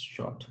this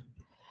short.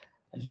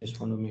 I just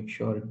want to make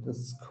sure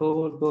this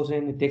code goes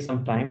in. It takes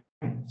some time,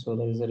 so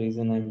that is the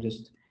reason I'm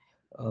just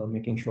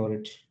making sure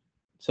it.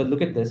 So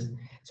look at this.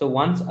 So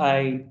once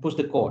I push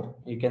the code,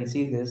 you can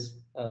see this.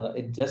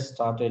 It just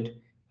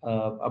started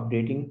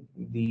updating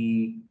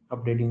the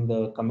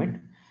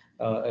commit.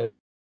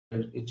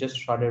 It just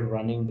started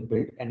running the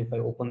build, and if I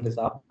open this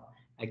up,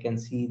 I can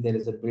see there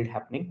is a build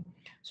happening.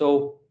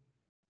 So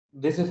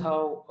this is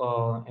how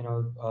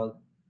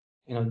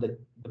the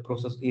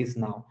process is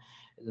now.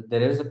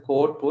 There is a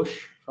code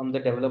push from the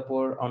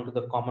developer onto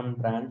the common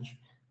branch.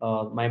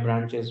 My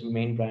branch is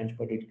main branch,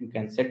 but you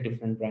can set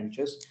different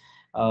branches.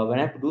 When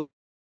I do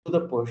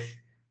the push,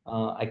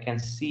 I can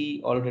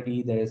see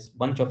already there is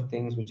bunch of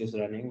things which is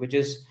running, which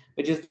is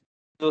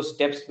those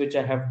steps which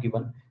I have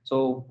given.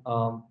 So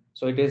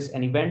it is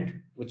an event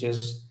which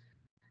is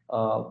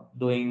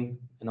doing,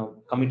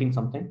 committing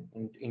something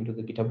into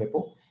the GitHub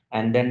repo,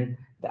 and then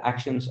the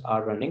actions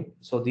are running.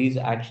 So these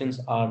actions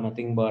are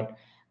nothing but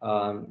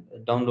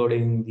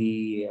downloading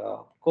the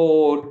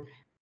code,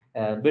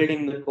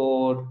 building the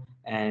code,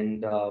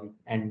 and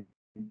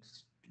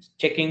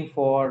checking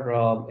for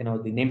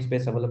the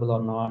namespace available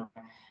or not.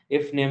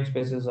 If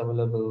namespace is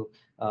available,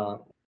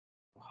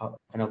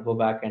 go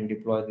back and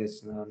deploy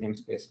this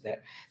namespace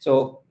there.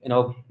 So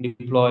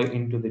deploy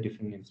into the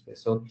different namespace.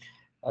 So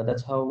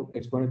that's how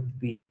it's going to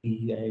be.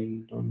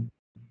 I don't.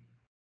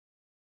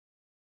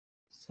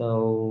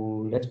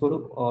 So let's go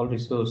to all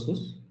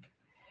resources,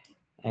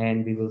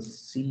 and we will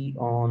see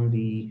on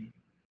the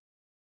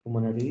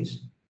Kubernetes.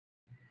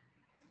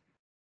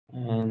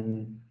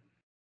 And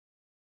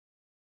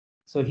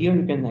so here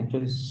you can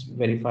actually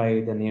verify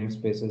the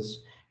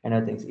namespaces and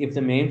other things. If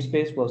the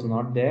namespace was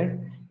not there,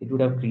 it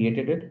would have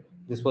created it.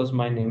 This was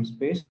my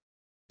namespace.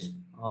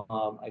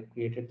 I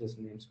created this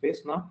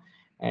namespace now,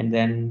 and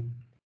then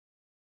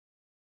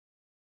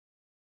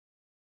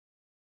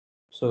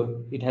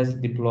so it has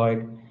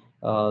deployed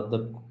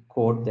the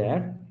code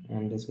there,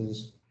 and this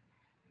is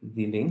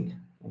the link.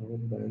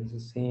 But it's the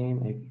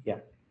same. Yeah.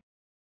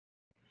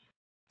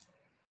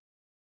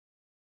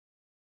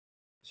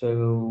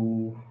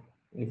 So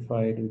if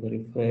I do the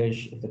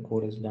refresh, if the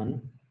code is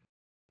done,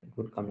 it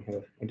would come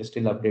here. It is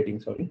still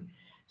updating. Sorry.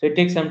 So it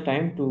takes some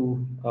time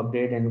to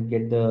update and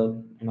get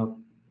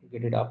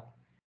get it up.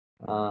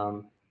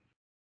 Um,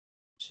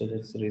 so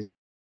that's the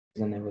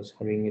reason I was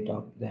hurrying it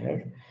up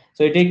there.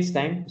 So it takes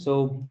time.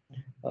 So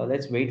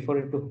let's wait for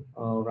it to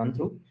run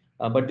through.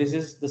 But this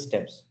is the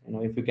steps.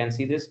 If you can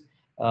see this,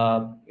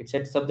 it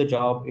sets up the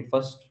job. It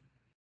first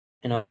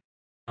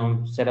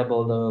set up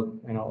all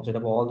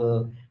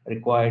the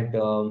required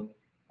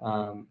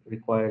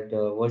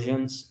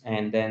versions,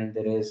 and then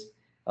there is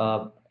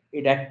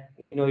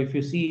if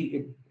you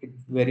see it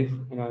very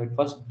it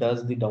first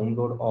does the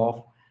download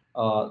of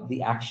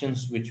the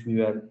actions which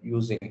we are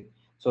using.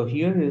 So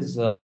here is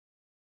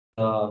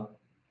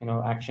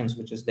actions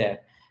which is there,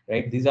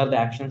 right? These are the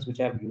actions which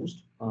I have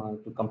used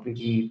to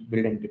completely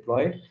build and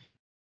deploy it,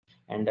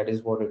 and that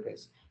is what it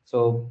is.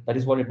 So that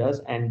is what it does.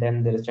 And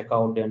then there is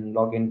checkout and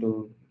log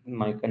into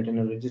my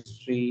container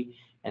registry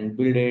and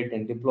build it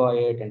and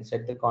deploy it and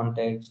set the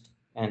context,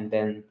 and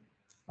then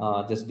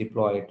just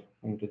deploy it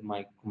into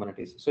my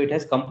Kubernetes. So it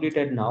has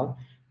completed now.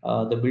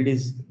 The build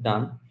is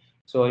done.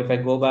 So if I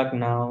go back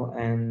now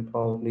and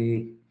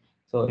probably,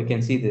 so you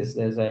can see this,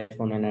 there's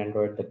iPhone and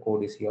Android, the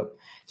code is here.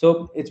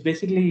 So it's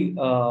basically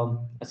a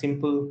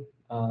simple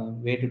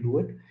way to do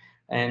it.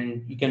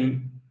 And you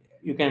can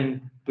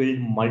build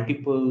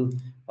multiple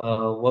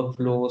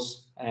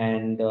workflows,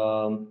 and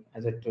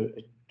as I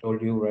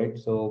told you, right?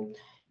 So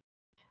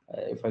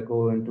if I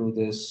go into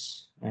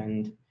this,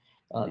 and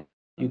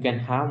you can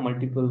have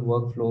multiple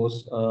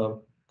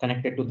workflows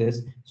connected to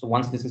this. So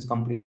once this is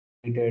completed,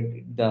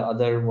 the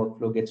other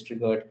workflow gets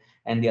triggered,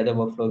 and the other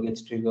workflow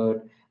gets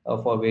triggered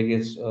for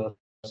various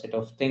set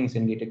of things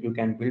in GitHub. You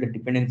can build a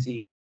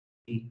dependency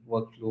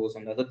workflows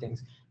and other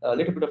things. A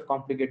little bit of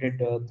complicated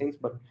things,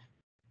 but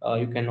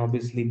you can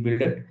obviously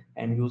build it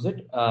and use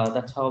it.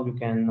 That's how you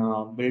can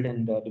build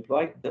and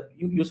deploy.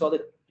 You saw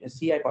the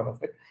CI part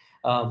of it.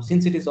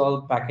 Since it is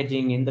all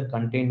packaging in the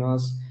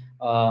containers,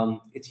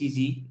 it's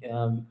easy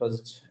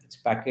because it's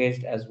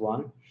packaged as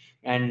one,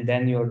 and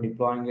then you're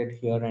deploying it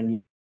here,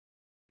 and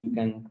you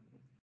can,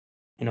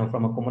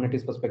 from a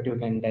Kubernetes perspective, you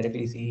can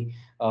directly see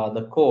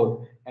the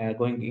code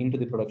going into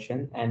the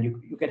production, and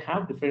you can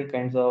have different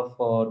kinds of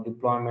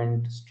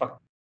deployment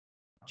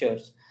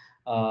structures,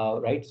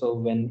 right? So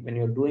when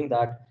you're doing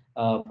that,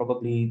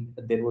 probably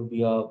there would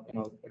be a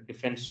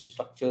different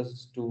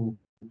structures to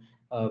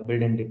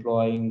build and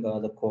deploying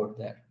the code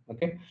there.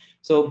 Okay,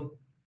 so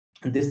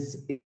this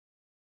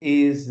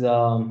is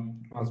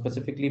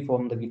specifically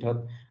from the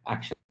GitHub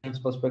Actions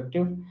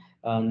perspective.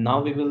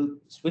 Now we will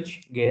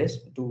switch gears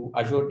to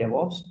Azure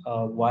DevOps.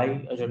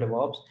 Why Azure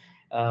DevOps?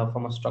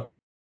 From a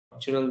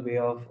structural way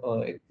of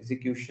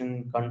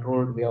execution,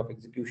 controlled way of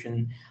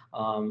execution,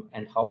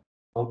 and how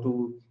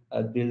to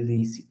build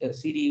the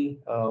CD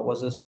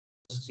versus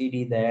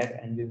CD there,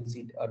 and we will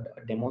see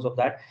demos of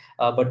that.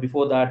 But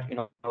before that, we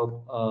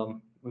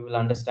will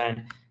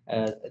understand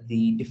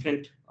the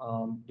different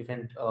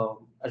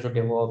Azure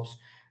DevOps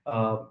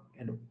uh,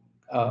 you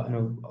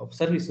know, of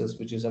services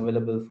which is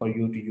available for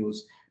you to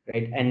use,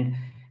 right? And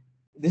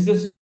this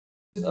is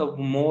a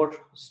more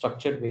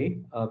structured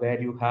way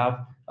where you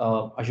have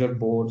Azure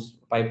boards,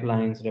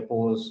 pipelines,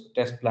 repos,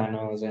 test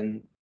planners,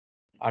 and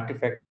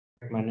artifact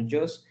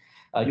managers.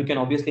 You can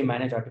obviously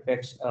manage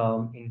artifacts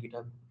in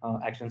GitHub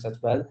Actions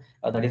as well.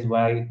 That is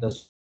why the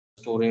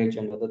storage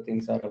and other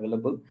things are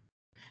available.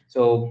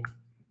 So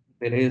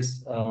there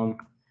is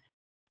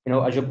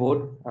Azure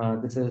board.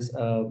 This is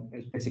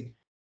basically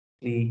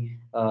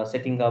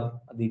setting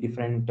up the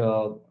different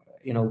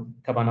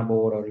Kibana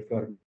board, or if you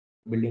are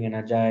building an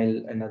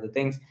agile and other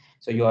things,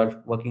 so you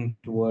are working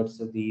towards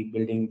the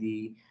building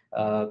the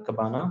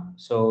Kibana.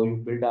 So you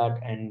build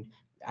that and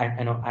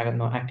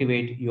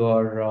activate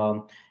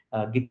your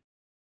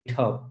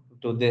GitHub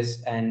to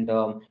this, and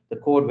the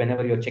code,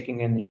 whenever you're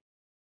checking in,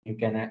 you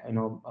can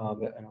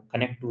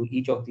connect to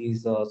each of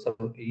these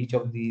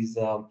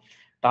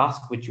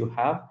tasks which you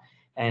have.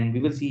 And we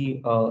will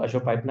see Azure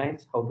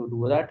pipelines, how to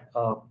do that,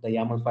 the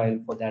YAML file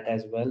for that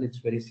as well. It's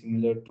very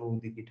similar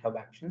to the GitHub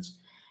Actions,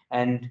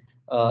 and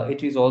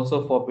it is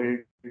also for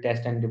build,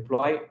 test, and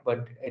deploy,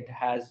 but it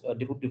has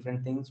two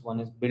different things. One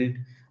is build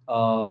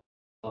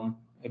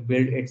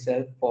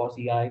itself for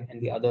CI, and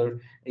the other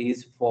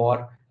is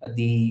for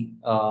the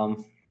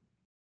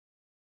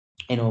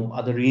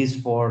other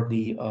is for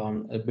the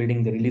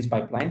building the release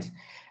pipelines.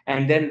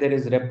 And then there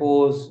is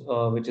repos,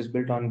 which is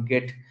built on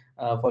Git,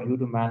 for you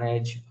to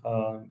manage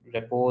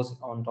repos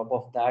on top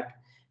of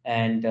that.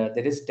 And there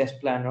is test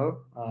planner.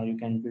 You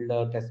can build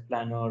a test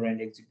planner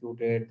and execute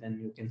it, and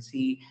you can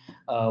see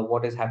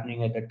what is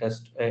happening at the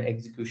test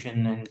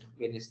execution and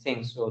various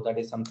things. So that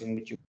is something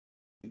which you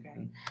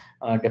can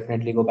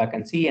definitely go back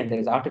and see. And there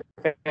is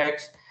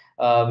artifacts,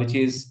 which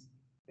is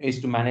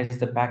to manage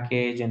the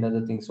package and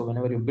other things. So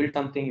whenever you build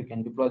something, you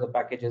can deploy the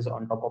packages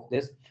on top of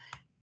this,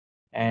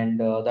 and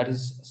that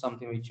is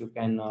something which you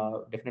can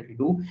definitely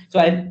do. So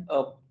I'll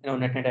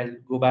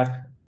go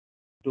back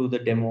to the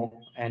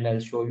demo, and I'll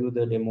show you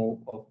the demo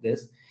of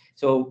this.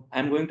 So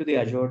I'm going to the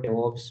Azure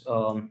DevOps,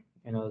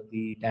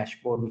 the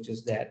dashboard which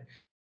is there.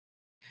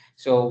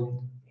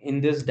 So in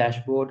this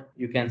dashboard,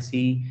 you can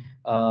see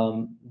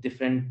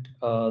different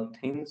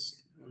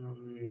things.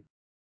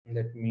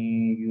 Let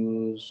me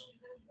use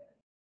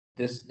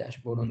this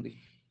dashboard only.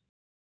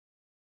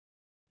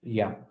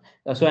 Yeah.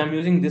 So I'm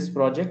using this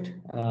project,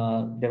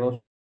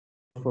 DevOps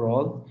for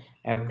All.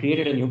 I've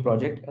created a new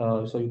project.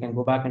 So you can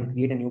go back and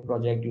create a new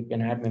project. You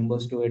can add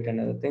members to it and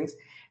other things.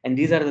 And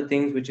these are the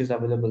things which is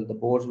available: the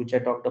boards which I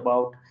talked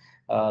about,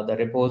 the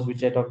repos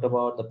which I talked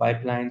about, the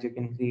pipelines you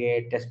can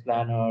create, test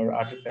planner,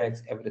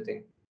 artifacts,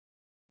 everything.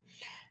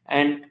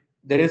 And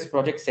there is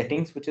project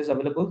settings which is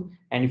available.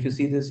 And if you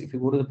see this, if you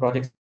go to the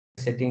project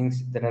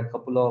settings, there are a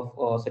couple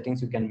of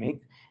settings you can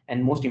make.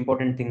 And most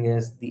important thing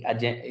is the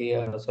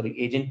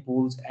agent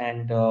pools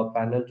and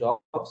parallel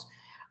jobs.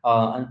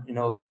 And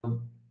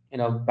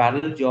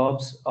parallel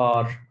jobs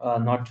are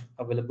not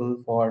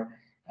available for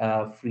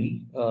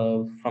free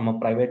from a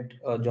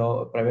private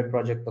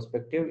project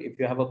perspective. If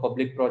you have a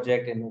public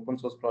project and open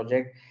source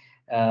project,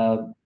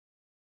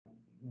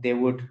 they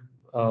would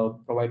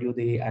provide you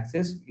the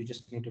access. You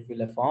just need to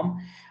fill a form.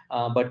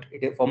 But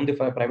from the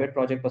private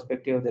project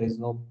perspective, there is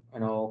no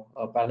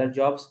parallel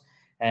jobs,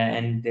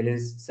 and there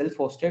is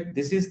self-hosted.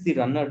 This is the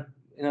runner,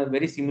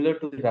 very similar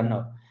to the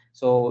runner.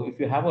 So if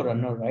you have a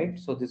runner, right?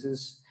 So this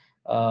is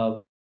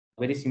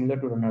very similar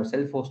to runner,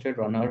 self-hosted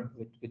runner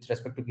with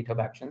respect to GitHub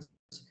Actions.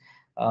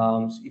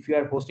 So if you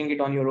are hosting it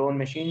on your own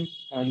machine,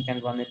 you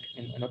can run it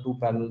in two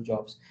parallel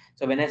jobs.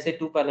 So when I say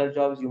two parallel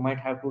jobs, you might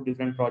have two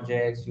different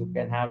projects. You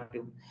can have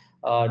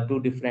two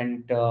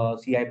different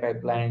CI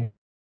pipelines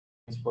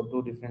for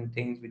two different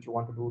things which you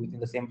want to do within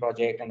the same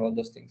project and all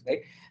those things,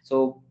 right?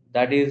 So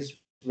that is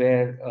for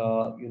where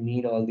you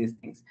need all these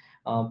things.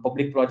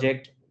 Public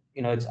project,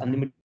 it's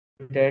unlimited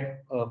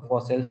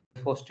for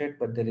self-hosted,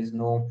 but there is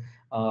no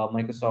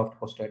Microsoft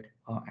hosted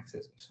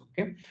access.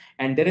 Okay,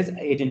 and there is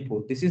agent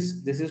pool. This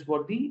is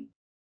what the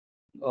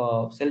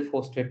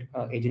self-hosted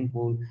agent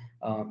pool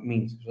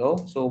means.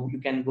 So you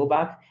can go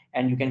back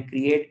and you can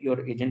create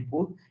your agent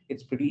pool.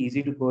 It's pretty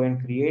easy to go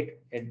and create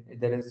it.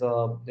 There's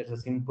a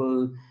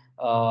simple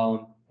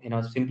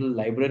simple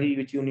library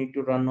which you need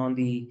to run on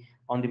the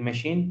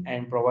machine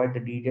and provide the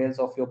details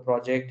of your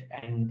project,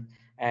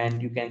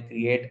 and you can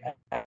create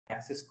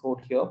access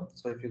code here.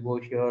 So if you go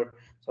here,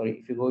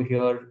 if you go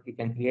here, you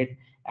can create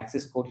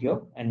access code here,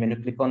 and when you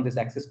click on this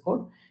access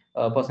code,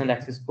 personal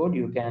access code,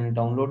 you can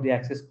download the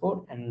access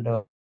code, and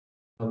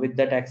with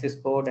that access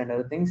code and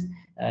other things,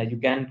 you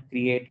can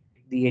create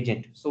the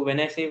agent. So when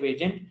I say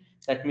agent,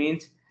 that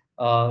means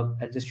I'll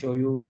just show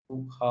you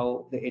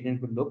how the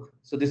agent would look.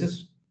 So this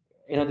is,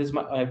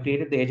 I've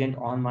created the agent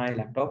on my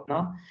laptop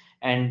now,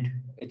 and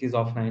it is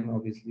offline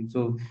obviously.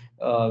 So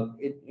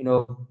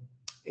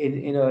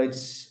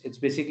it's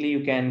basically,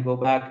 you can go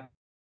back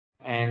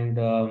and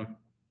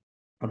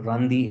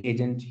run the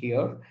agent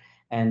here,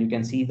 and you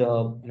can see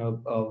the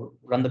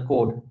run the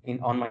code in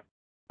on my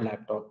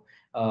laptop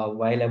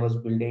while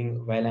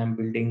I'm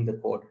building the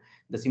code.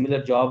 The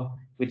similar job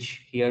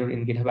which here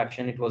in GitHub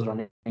Action it was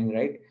running,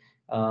 right?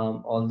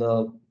 All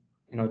the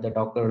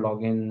Docker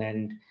login,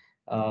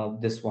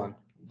 and this one,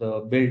 the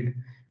build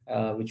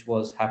which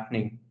was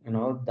happening,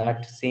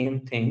 that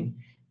same thing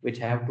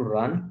which I have to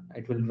run,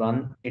 it will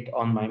run it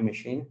on my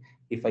machine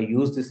if I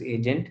use this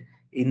agent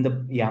in the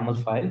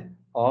YAML file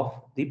of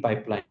the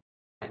pipeline.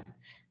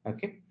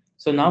 Okay,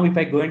 so now if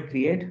I go and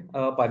create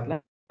a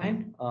pipeline,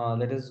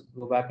 let us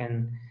go back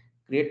and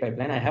create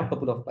pipeline. I have a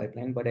couple of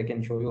pipeline, but I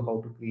can show you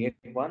how to create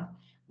one.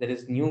 There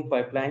is new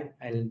pipeline.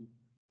 I'll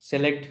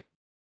select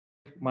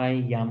my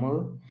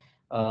YAML,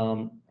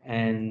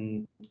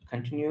 and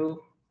continue.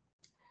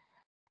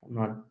 I'm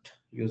not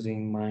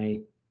using my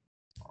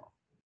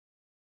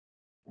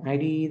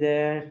ID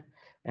there,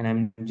 and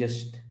I'm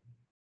just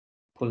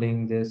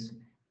pulling this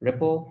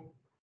repo.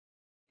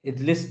 It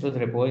lists the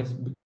repo. It's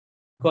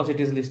because it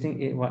is listing,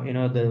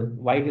 the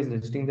why it is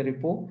listing the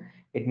repo.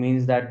 It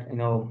means that,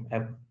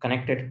 I've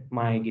connected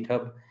my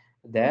GitHub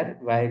there.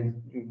 While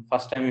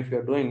first time if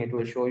you're doing it,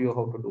 will show you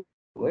how to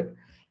do it,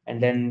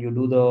 and then you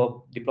do the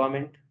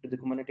deployment to the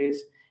Kubernetes,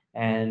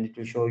 and it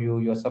will show you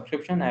your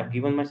subscription. I've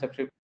given my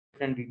subscription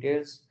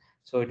details,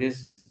 so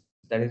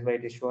that is why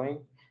it is showing,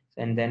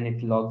 and then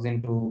it logs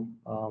into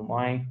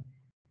my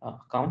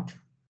account.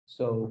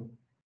 So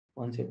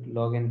once it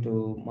log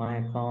into my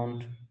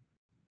account,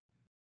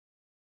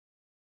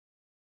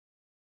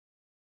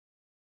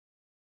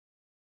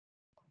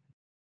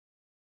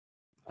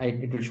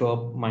 it will show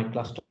up my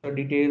cluster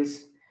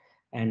details,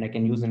 and I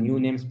can use a new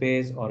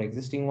namespace or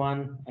existing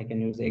one. I can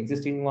use the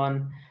existing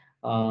one.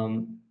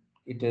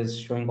 It is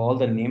showing all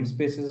the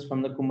namespaces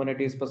from the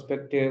Kubernetes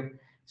perspective.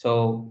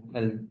 So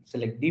I'll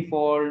select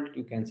default.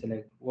 You can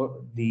select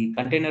the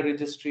container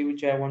registry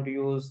which I want to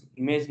use,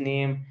 image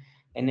name,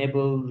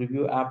 enable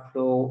review app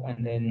flow,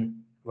 and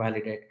then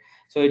validate.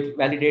 So it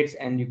validates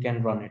and you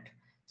can run it.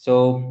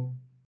 So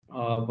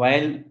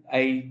while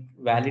I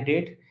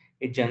validate,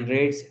 it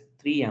generates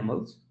three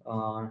YAMLs.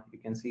 You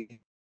can see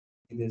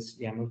this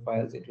YAML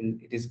files. It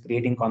is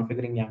creating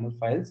configuring YAML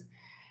files,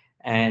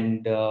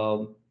 and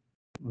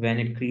when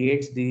it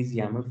creates these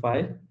YAML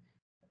file,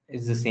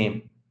 it's the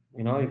same.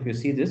 If you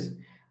see this,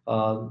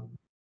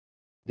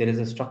 there is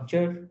a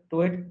structure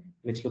to it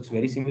which looks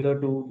very similar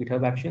to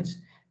GitHub Actions,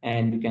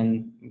 and you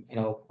can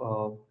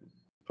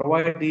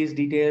provide these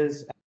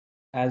details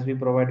as we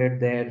provided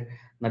there.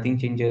 Nothing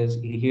changes.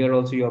 Here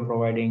also you are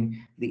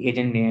providing the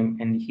agent name,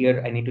 and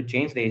here I need to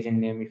change the agent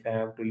name if I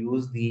have to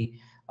use the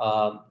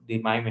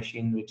my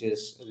machine, which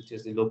is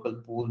the local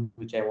pool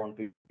which I want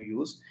to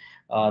use.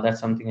 That's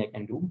something I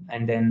can do.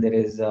 And then there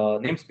is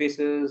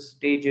namespaces,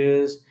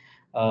 stages,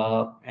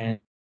 and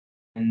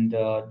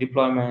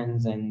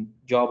deployments and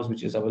jobs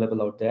which is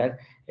available out there.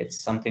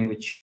 It's something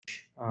which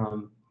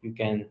you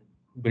can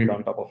build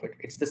on top of it.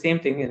 It's the same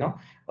thing,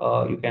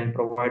 you can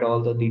provide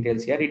all the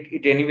details here.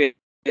 It anyways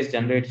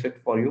generates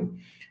it for you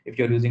if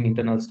you're using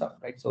internal stuff,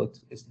 right? So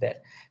it's there.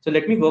 So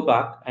let me go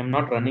back. I'm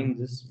not running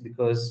this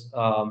because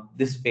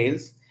this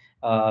fails,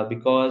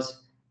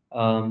 because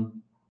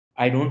um,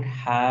 I don't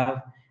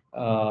have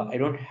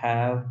the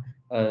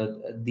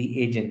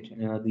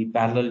agent, the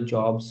parallel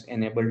jobs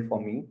enabled for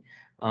me,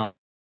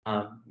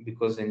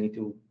 because I need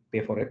to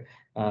pay for it.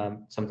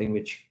 Something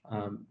which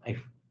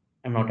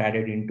I'm not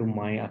added into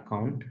my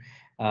account.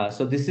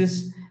 So this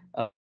is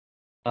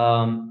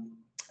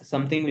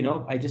something,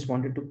 I just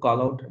wanted to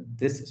call out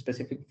this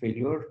specific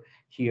failure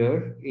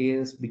here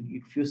is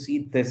if you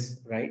see this,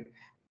 right?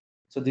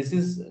 So this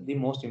is the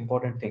most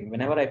important thing.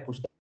 Whenever I push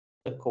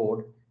the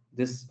code,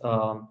 this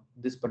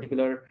this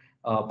particular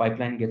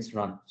pipeline gets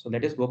run. So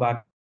let us go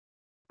back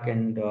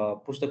and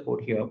push the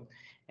code here.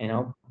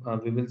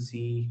 We will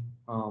see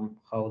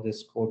how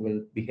this code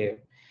will behave.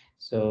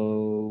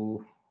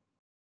 So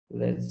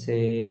let's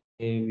say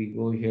we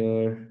go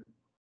here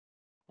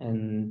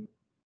and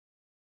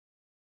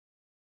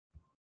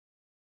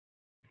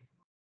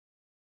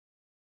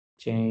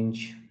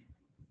change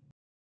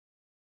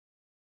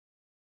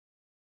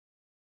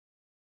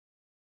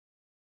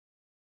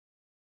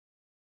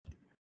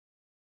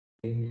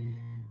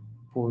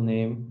full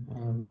name,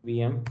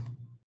 VM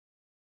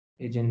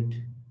agent.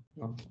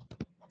 No,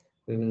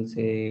 we will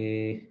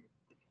say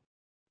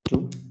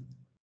 2.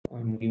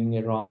 I'm giving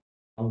a wrong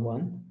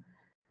one.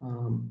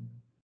 Um,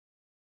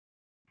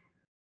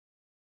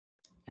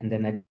 and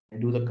then I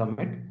do the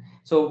commit.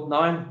 So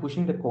now I'm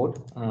pushing the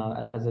code.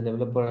 As a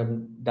developer,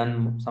 I've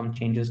done some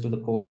changes to the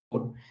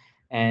code.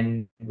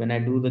 And when I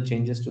do the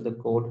changes to the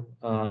code,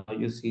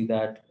 you see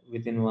that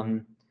within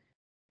 1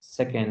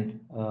 second,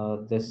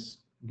 this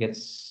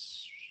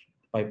gets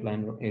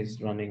pipeline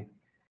is running.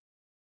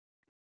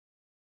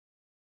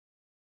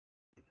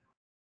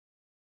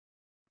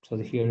 So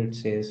here it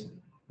says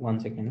 1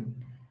 second.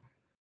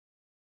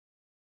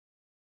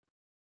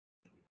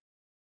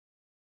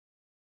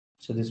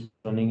 So this was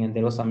running, and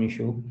there was some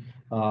issue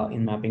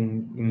in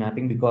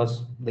mapping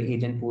because the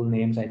agent pool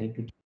names I need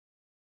to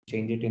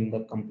change it in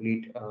the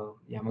complete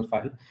YAML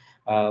file,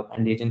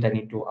 and the agent I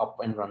need to up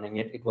and running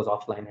it. It was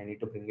offline. I need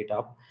to bring it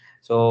up.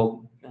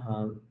 So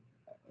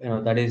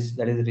that is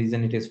the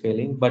reason it is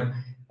failing. But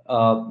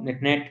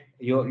net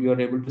you're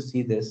able to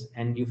see this,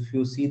 and if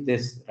you see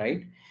this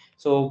right.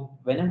 So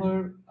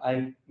whenever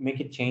I make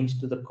a change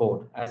to the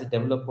code as a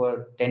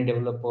developer, 10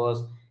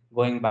 developers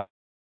going back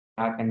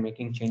and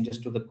making changes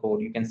to the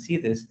code, you can see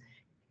this.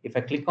 If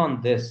I click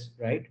on this,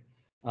 right,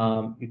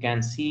 you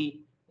can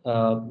see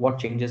what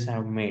changes I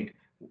have made,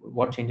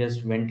 what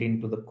changes went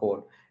into the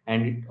code.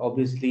 And it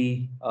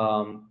obviously,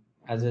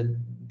 as a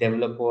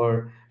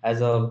developer,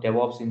 as a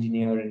DevOps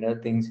engineer and other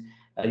things,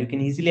 you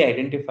can easily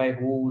identify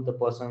who the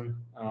person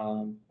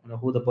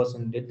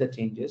did the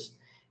changes,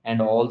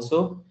 and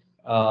also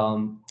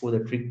who the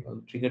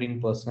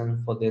triggering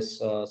person for this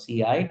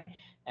CI,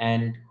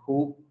 and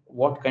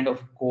what kind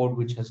of code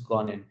which has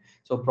gone in.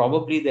 So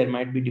probably there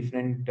might be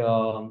different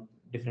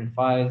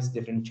files,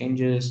 different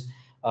changes,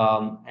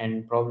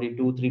 and probably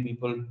 2 3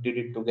 people did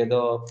it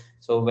together.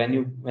 So when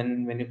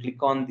you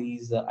click on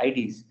these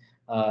IDs,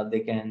 they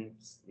can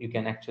you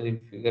can actually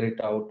figure it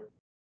out,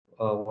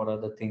 what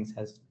other things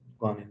has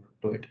gone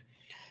into it.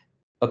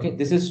 Okay,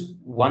 this is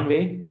one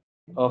way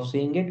of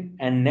seeing it.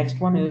 And next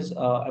one is,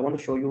 I want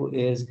to show you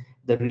is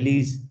the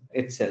release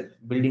itself,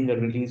 building a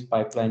release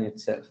pipeline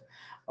itself.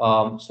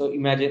 So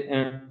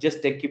imagine,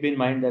 just keep in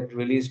mind that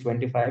release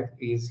 25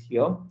 is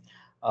here.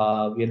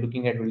 We are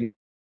looking at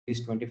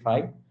release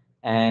 25.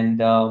 And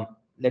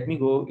let me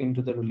go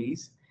into the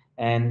release,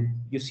 and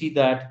you see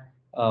that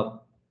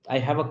I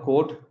have a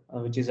code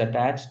which is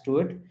attached to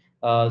it.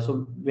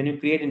 So when you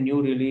create a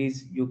new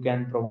release, you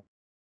can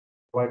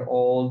provide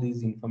all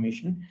these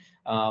information.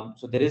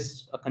 So there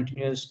is a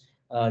continuous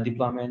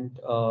deployment,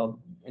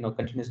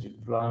 continuous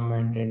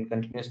deployment and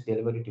continuous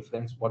delivery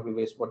difference. What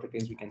it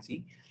is, we can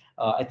see.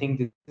 I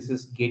think this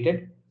is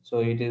gated, so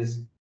it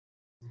is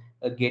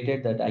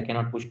gated that I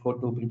cannot push code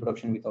to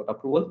pre-production without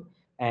approval,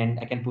 and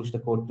I can push the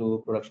code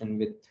to production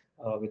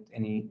without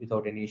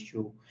any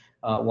issue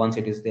once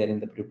it is there in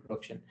the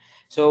pre-production.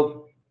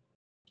 So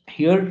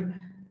here,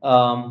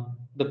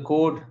 the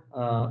code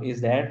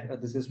is there.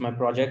 This is my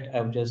project.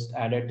 I've just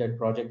added that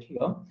project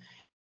here.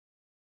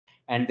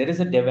 And there is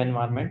a dev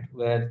environment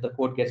where the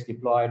code gets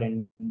deployed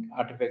and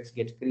artifacts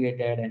gets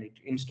created and it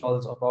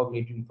installs, or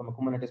probably from a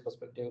Kubernetes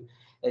perspective,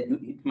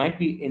 it might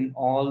be in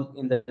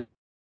the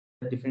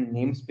different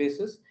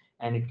namespaces,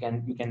 and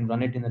you can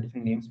run it in the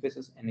different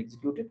namespaces and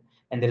execute it.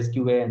 And there is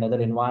QA and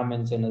other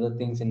environments and other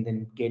things, and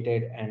then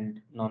gated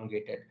and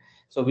non-gated.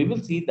 So we will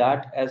see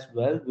that as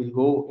well. We'll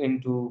go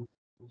into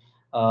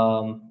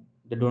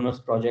the donors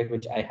project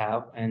which I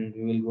have, and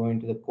we will go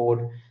into the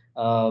code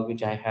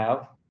which I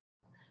have.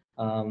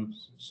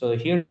 So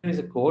here is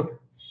a code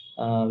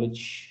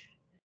which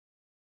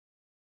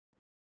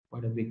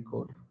quite a big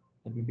code.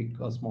 Let me pick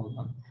a small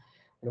one.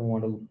 I don't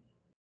want to.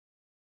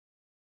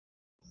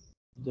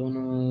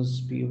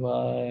 Donors py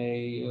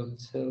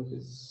itself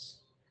is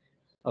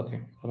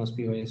okay. Donors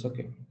py is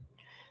okay.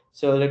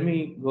 So let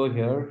me go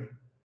here.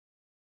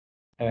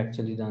 I've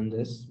actually done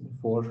this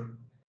before.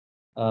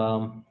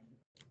 Um,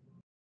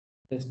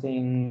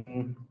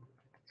 testing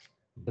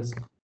this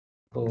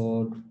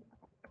code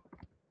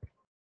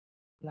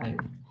live,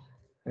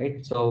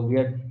 right? So we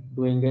are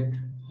doing it.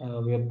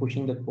 We are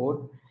pushing the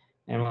code,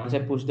 and once I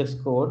push this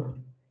code,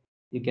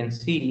 you can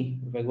see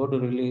if I go to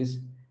release,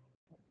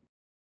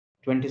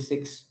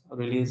 26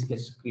 release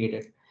gets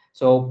created.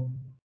 So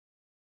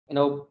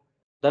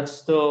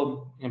that's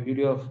the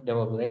beauty of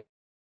DevOps, right?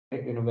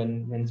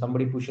 When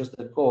somebody pushes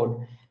the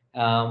code,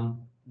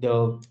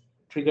 the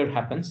trigger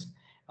happens.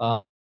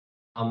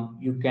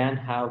 You can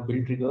have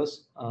build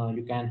triggers.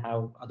 You can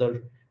have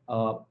other.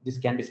 This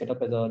can be set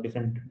up as a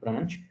different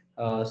branch,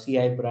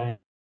 CI branch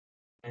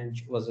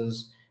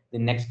versus the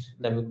next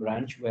level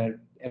branch, where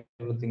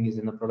everything is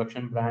in a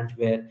production branch,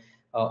 where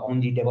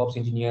only DevOps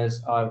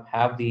engineers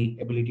have the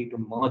ability to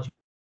merge into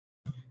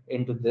the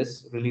into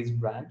this release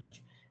branch.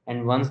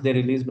 And once the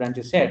release branch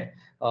is set,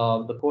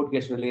 the code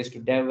gets released to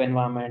dev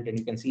environment, and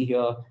you can see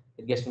here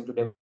it gets into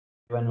dev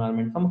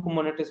environment. From a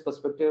Kubernetes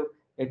perspective,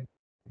 it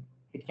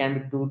it can be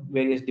do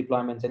various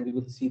deployments, and we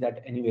will see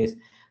that anyways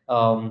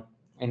um,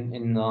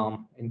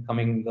 in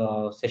coming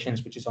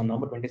sessions, which is on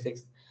November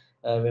 26th,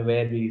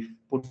 where we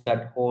put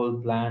that whole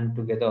plan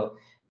together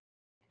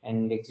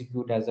and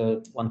execute as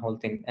a one whole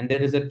thing. And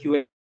there is a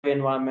QA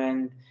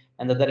environment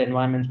and other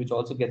environments which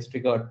also gets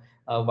triggered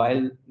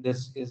while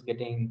this is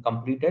getting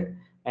completed.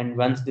 And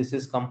once this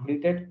is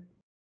completed,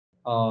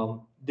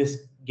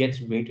 this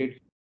gets waited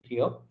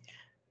here.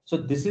 So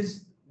this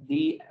is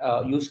the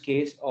use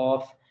case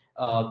of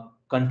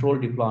control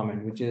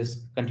deployment, which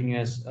is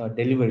continuous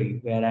delivery,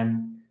 where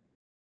I'm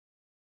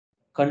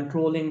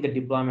controlling the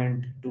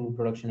deployment to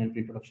production and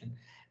pre-production.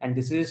 And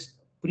this is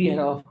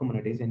pre-era of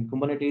Kubernetes. In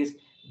Kubernetes,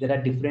 there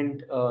are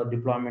different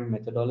deployment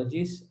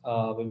methodologies.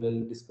 We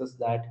will discuss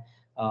that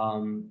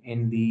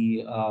in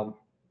the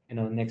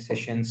next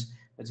sessions,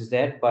 which is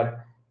there.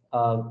 But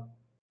uh,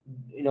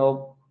 you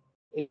know,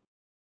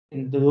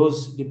 in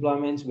those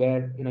deployments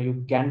where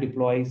you can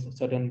deploy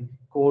certain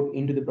code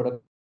into the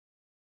production,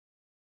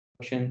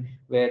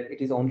 where it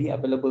is only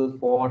available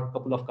for a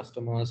couple of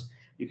customers,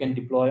 you can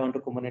deploy onto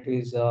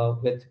Kubernetes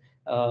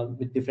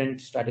with different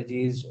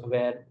strategies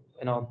where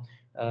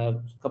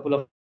couple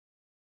of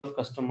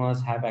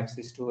customers have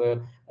access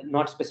to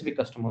not specific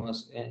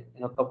customers.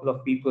 A couple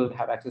of people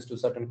have access to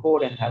certain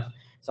code, and have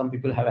some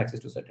people have access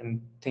to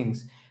certain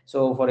things.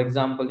 So for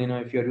example,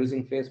 if you're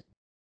using Facebook,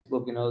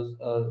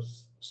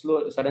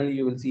 slow suddenly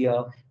you will see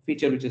a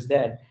feature which is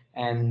there,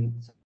 and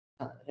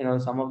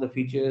some of the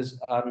features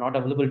are not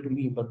available to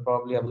me but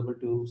probably available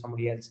to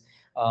somebody else.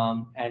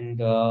 And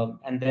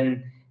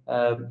then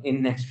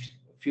in next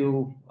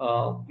few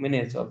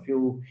minutes or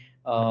few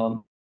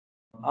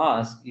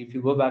hours, if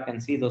you go back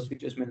and see, those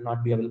features may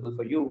not be available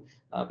for you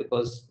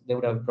because they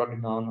would have brought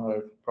it down,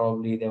 or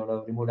probably they would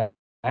have removed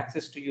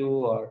access to you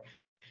or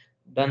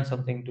done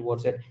something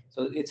towards it.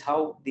 So it's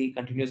how the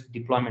continuous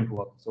deployment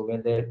works, so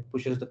where they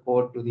pushes the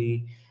code to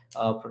the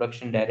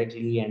production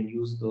directly and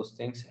use those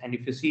things. And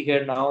if you see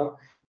here now,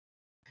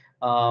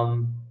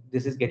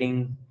 this is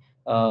getting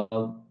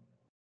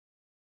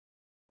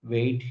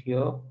wait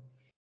here.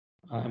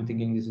 I'm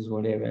thinking this is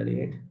going to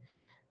evaluate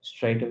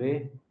straight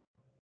away.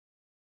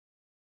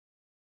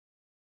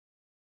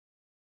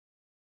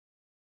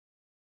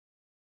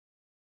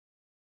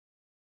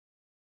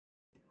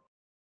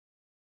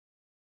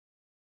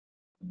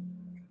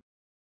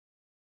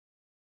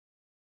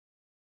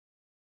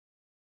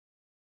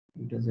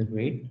 Does it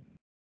wait?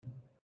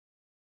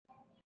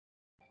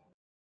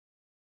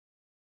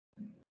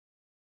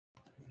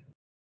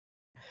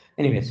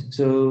 Anyways,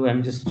 so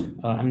I'm just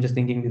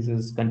thinking this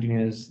is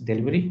continuous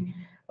delivery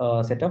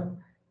setup.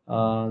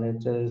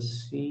 Let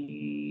us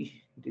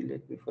see,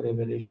 delete before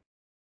evaluation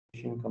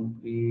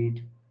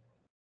complete.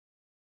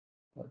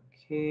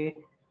 Okay.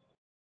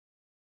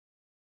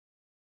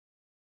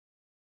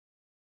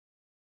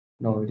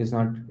 No, it is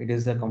not. It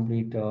is a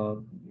complete,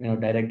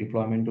 direct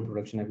deployment to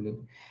production, I believe.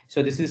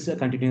 So this is a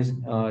continuous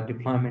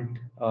deployment.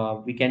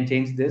 We can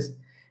change this.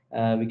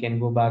 We can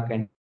go back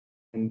and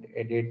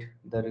edit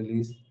the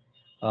release.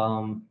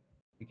 Um,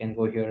 you can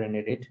go here and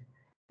edit,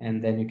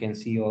 and then you can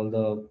see all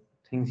the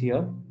things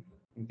here.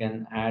 You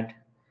can add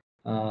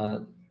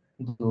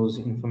those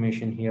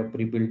information here.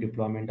 Pre-built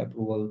deployment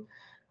approval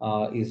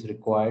is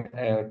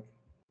required.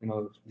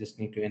 Just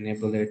need to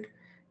enable it,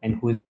 and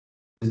who is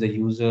the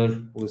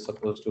user who is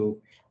supposed to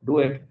do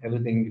it.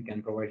 Everything you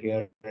can provide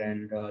here,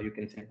 and you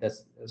can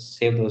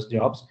save those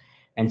jobs.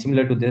 And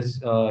similar to this,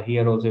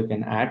 here also you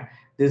can add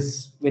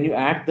this. When you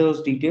add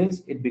those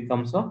details, it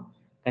becomes a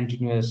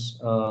continuous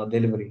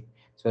delivery.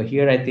 So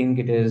here I think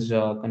it is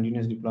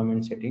continuous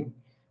deployment setting,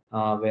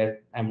 where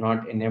I'm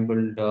not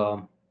enabled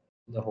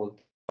the whole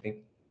thing.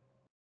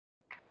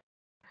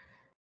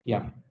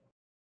 Yeah.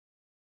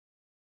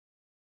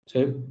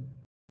 So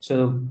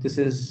so this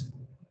is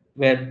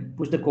where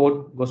push the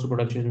code goes to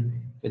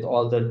production with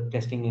all the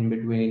testing in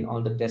between,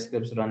 all the test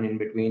scripts run in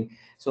between.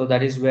 So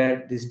that is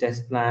where this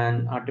test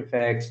plan,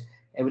 artifacts,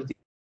 everything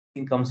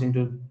comes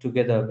into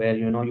together, where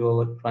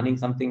you're running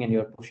something and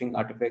you're pushing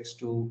artifacts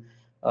to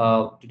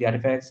the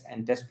artifacts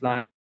and test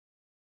plan.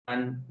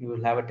 You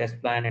will have a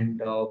test plan and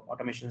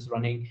automations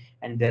running,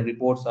 and their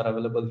reports are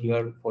available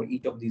here for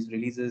each of these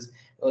releases.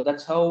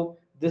 That's how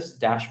this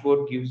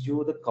dashboard gives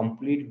you the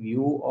complete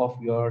view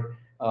of your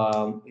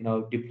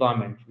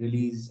deployment,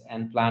 release,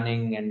 and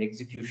planning and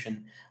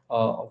execution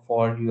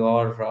for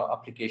your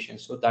application.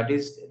 So that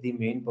is the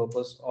main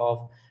purpose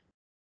of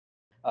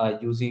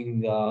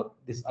using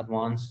this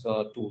advanced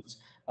tools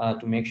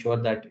to make sure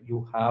that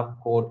you have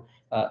code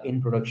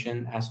in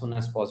production as soon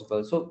as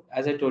possible. So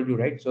as I told you,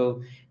 right,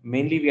 so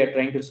mainly we are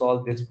trying to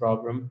solve this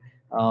problem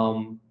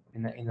in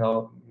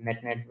the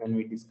net when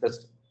we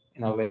discussed,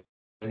 when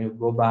you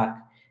go back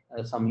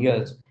some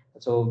years.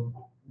 So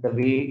the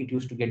way it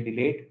used to get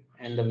delayed,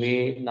 and the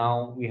way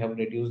now we have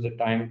reduced the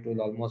time to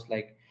almost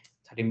like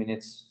 30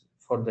 minutes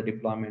for the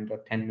deployment or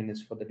 10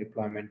 minutes for the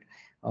deployment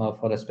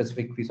for a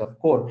specific piece of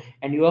code.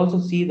 And you also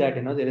see that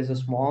there is a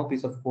small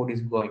piece of code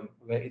is going,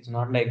 where it's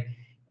not like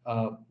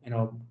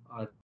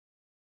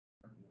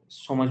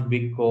so much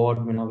big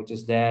code which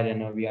is there,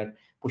 and we are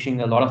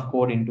pushing a lot of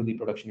code into the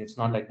production. It's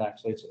not like that.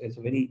 So it's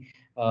a very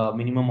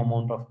minimum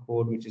amount of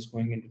code which is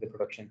going into the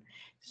production.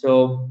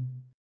 So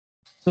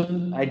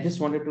I just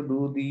wanted to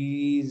do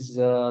these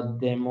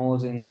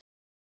demos in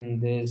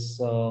this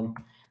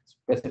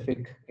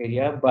specific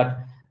area. But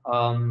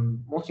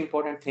most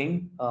important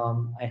thing,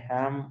 I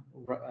am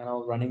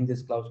running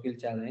this Cloud Skill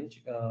Challenge.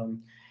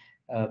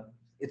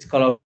 It's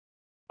Cloud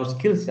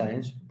Skills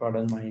Challenge.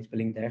 Pardon my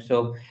spelling there.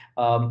 So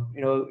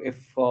if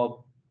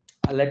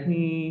let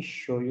me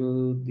show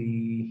you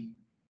the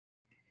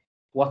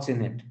what's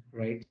in it,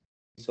 right?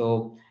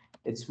 So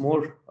it's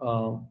more.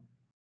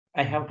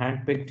 I have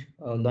handpicked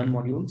Learn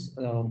modules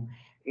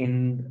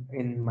in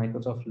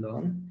Microsoft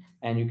Learn,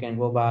 and you can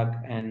go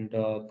back and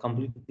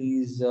complete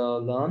these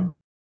Learn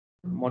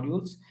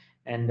modules.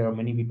 And there are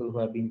many people who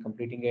have been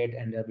completing it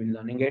and they have been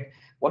learning it.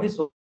 What is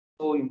so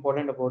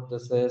important about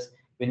this is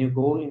when you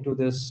go into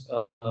this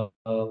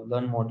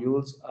Learn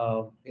modules,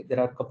 there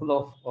are a couple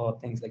of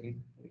things like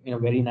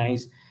very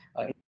nice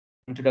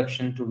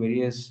introduction to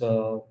various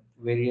uh,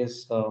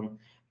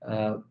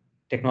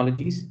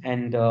 technologies,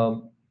 and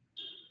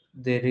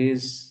there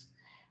is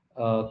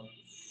uh,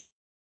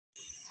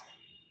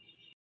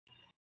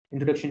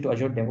 introduction to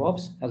Azure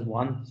DevOps as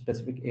one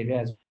specific area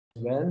as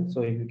well.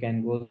 So if you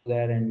can go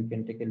there and you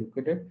can take a look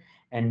at it,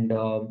 and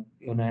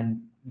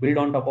and build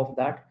on top of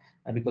that,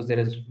 because there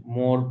is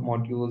more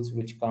modules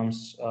which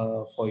comes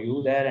for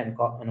you there, and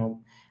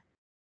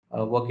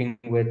working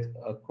with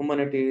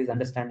Kubernetes,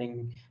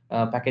 understanding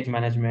package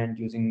management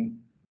using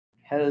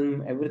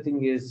Helm,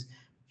 everything is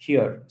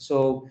here.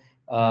 So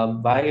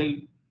while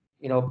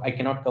I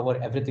cannot cover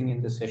everything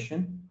in this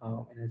session,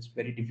 and it's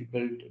very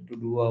difficult to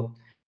do a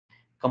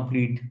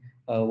complete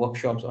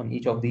workshops on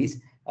each of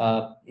these.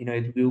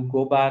 If you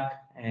go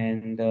back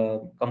and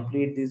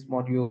complete these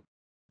modules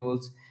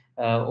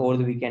over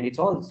the weekend, it's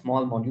all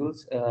small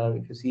modules.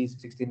 If you see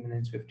 16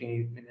 minutes,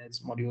 15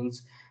 minutes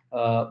modules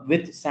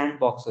with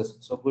sandboxes.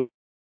 So good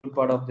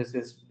part of this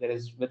is there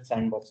is with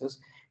sandboxes.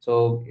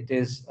 So it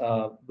is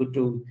good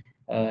to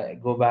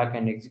go back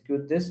and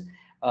execute this.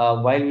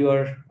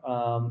 While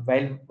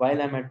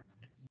I'm at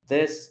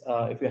this,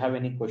 if you have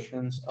any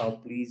questions,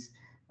 please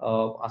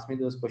ask me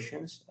those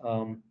questions.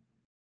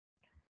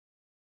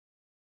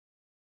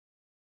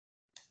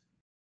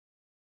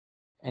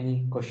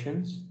 Any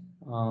questions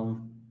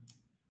on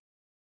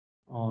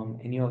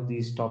any of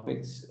these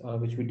topics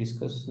which we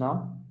discussed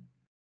now?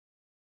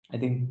 I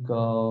think,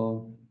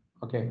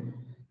 okay,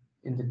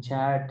 in the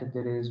chat,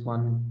 there is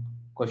one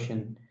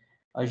question.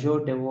 Azure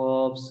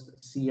DevOps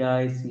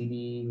CI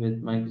CD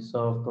with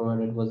Microsoft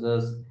provided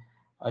versus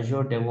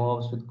Azure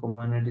DevOps with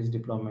Kubernetes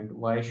deployment.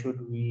 Why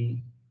should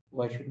we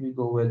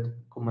go with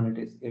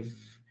Kubernetes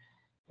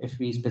if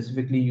we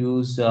specifically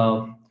use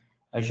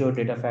Azure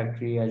Data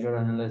Factory, Azure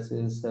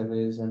Analysis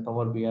Service, and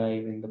Power BI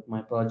in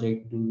my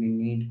project? Do we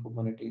need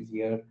Kubernetes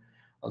here?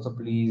 Also,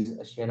 please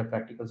share a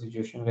practical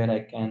situation where I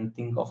can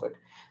think of it.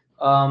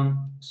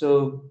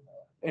 So,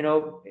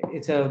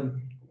 it's a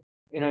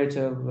it's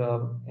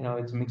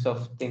a mix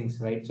of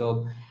things, right?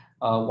 So,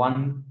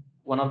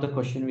 one of the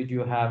question which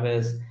you have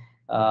is,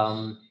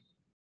 um,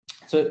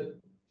 so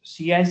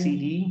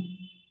CI/CD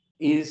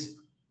is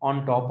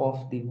on top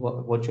of the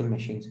virtual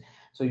machines.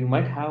 So you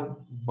might have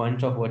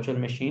bunch of virtual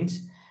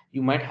machines.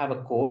 You might have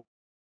a code,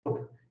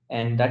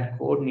 and that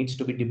code needs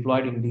to be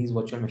deployed in these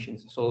virtual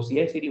machines. So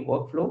CI/CD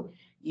workflow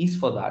is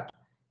for that,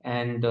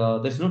 and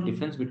there's no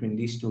difference between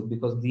these two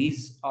because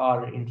these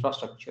are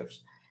infrastructures,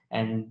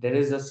 and there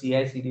is a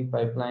CI/CD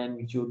pipeline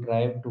which you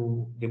drive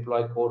to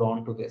deploy code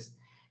onto this.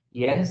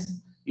 Yes,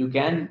 you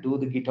can do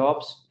the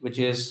GitOps, which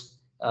is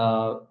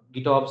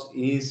GitOps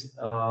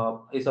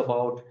is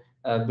about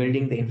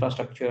building the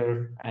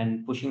infrastructure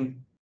and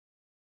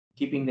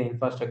keeping the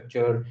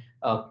infrastructure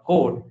as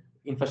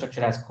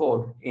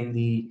code in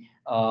the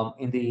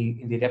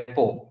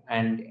repo,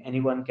 and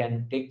anyone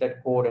can take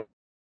that code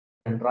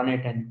and run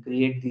it and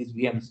create these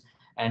VMs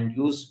and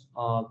use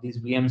these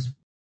VMs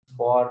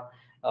for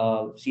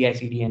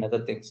CI/CD and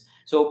other things.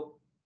 So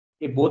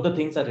if both the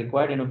things are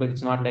required, but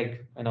it's not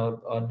like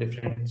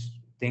different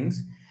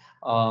things.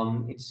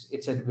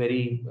 It's a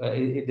very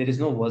there is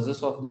no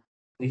versus of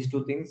these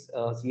two things.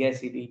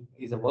 CI/CD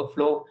is a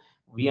workflow.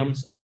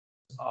 VMs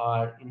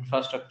are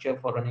infrastructure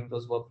for running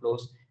those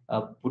workflows,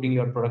 putting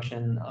your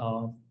production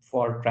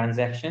for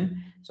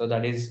transaction. So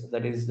that is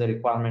the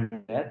requirement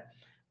there.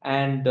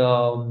 And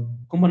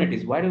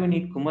Kubernetes. Why do we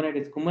need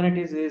Kubernetes?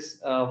 Kubernetes is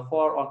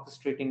for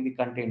orchestrating the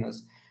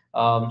containers.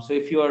 So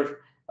if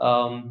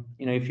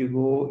you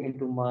go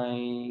into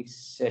my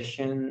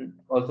session,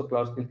 also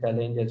Cloud Skill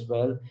Challenge as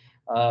well,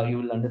 you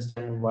will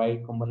understand why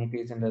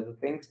Kubernetes and other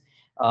things.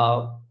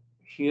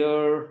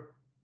 Here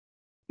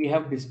we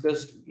have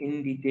discussed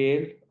in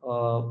detail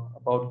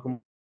about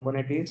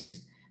Kubernetes.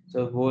 So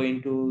So go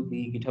into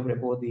the GitHub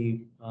repo.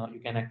 You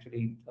can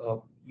actually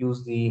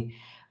use the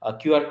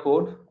QR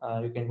code.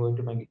 You can go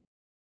into my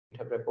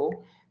GitHub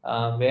repo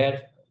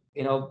where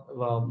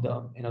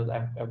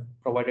I've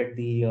provided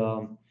the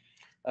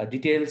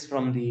details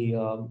from the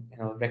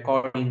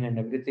recording and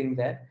everything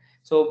there.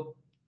 So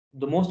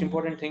the most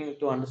important thing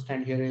to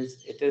understand here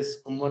is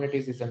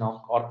Kubernetes is an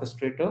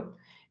orchestrator,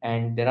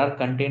 and there are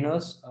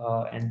containers,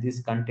 and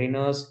these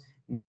containers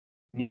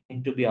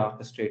need to be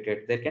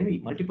orchestrated. There can be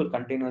multiple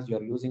containers you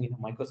are using in a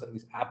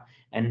microservice app,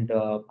 and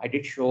I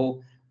did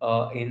show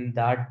in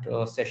that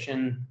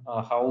session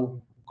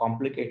how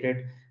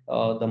complicated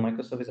the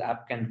microservice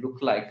app can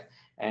look like,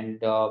 and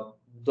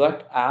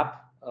that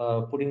app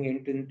putting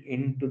it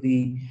into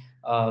the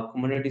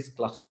Kubernetes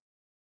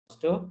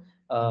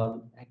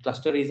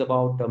cluster is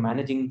about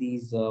managing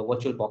these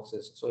virtual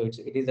boxes. So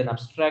it is an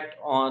abstract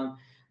on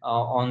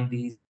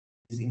these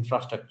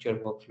infrastructure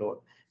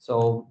workload.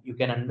 So you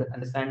can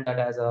understand that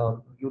as a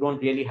you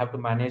don't really have to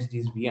manage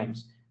these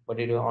VMs, but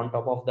on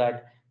top of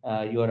that,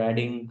 you are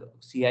adding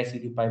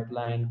CI/CD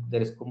pipeline.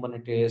 There is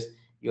Kubernetes.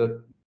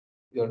 You're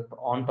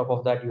on top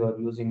of that, you are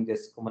using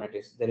this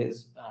Kubernetes. There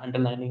is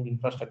underlying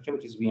infrastructure,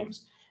 which is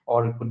VMs,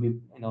 or it could be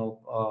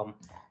um,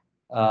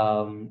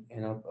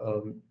 you know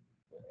um,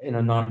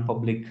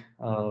 non-public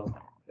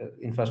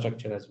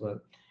infrastructure as well,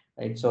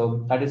 right?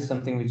 So that is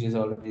something which is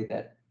already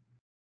there.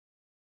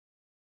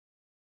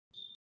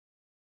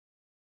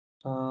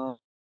 There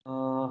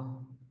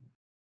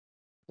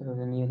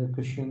are any other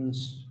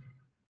questions?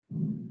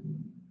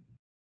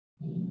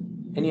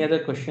 Any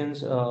other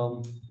questions?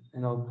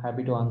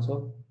 Happy to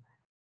answer.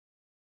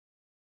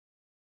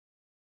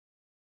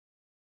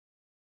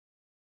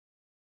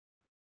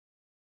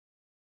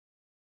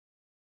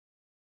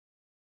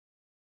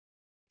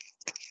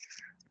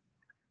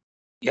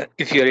 Yeah,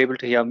 if you're able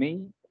to hear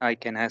me, I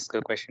can ask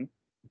a question.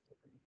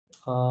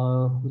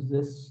 Who's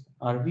this?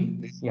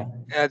 RV? Yeah.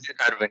 This is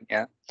Arvind,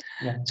 yeah.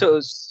 Yeah.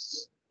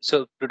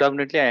 So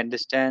predominantly, I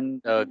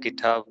understand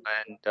GitHub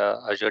and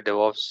Azure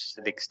DevOps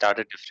like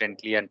started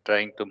differently and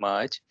trying to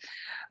merge.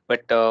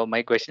 But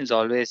my question is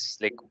always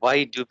like,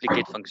 why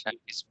duplicate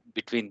functionalities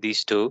between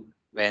these two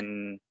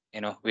when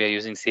we are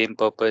using same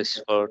purpose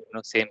for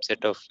same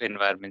set of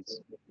environments?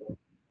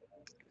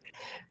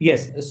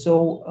 Yes.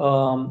 So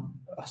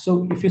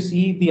if you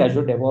see the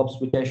Azure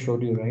DevOps, which I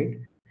showed you, right?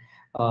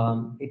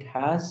 It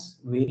has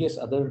various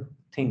other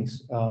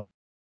things to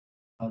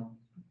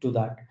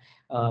that.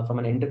 From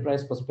an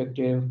enterprise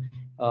perspective,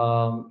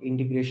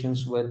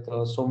 integrations with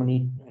so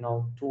many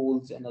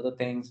tools and other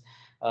things,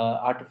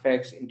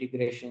 artifacts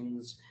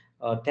integrations,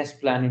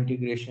 test plan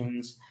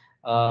integrations,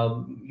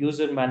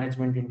 user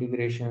management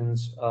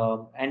integrations,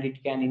 and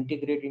it can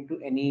integrate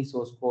into any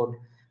source code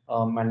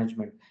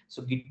management.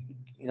 So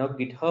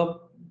GitHub,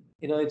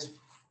 it's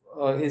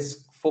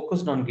is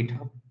focused on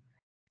GitHub,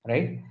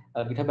 right?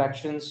 GitHub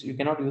Actions, you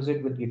cannot use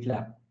it with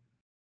GitLab.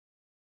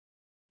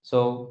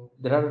 So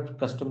there are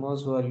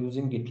customers who are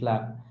using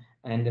GitLab,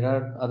 and there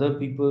are other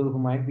people who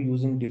might be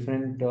using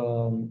different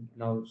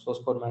source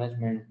code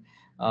management,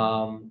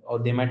 or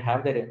they might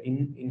have their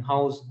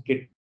in-house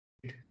Git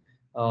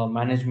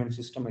management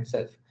system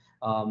itself.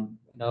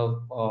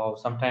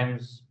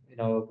 Sometimes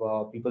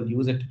people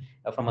use it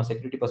from a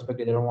security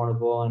perspective. They don't want to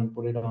go and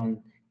put it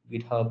on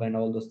GitHub and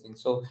all those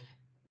things. So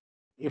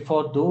if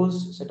for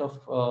those set of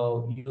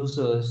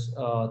users,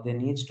 there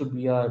needs to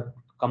be a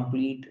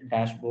complete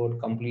dashboard,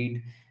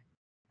 complete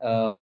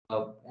set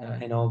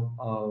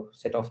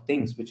of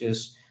things which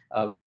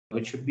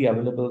should be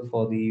available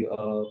for the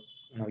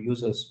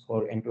users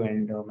for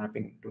end-to-end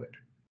mapping to it.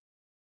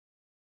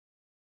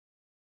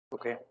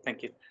 Okay,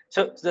 thank you.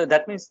 So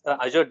that means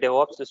Azure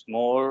DevOps is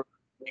more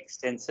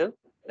extensive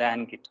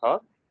than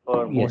GitHub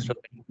for Yes. most of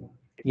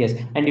Yes,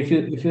 and if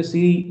you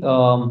see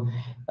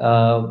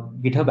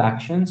GitHub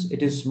Actions,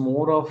 it is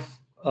more of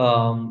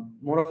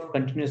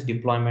continuous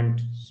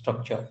deployment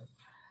structure.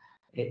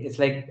 It's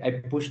like I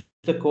push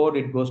the code,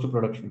 it goes to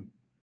production,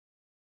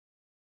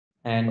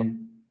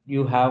 and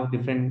you have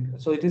different.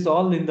 So it is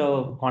all in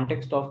the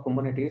context of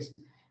Kubernetes,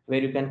 where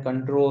you can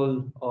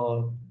control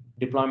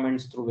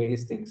deployments through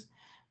various things.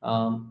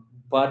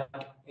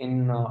 But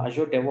in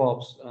Azure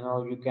DevOps,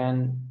 you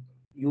can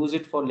use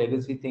it for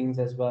legacy things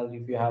as well.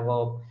 If you have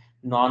a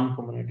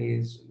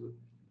non-Kubernetes,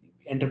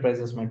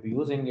 enterprises might be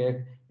using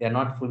it. They're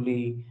not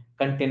fully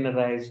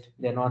containerized.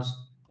 They're not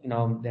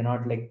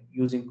like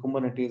using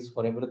Kubernetes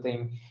for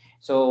everything.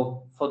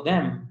 So for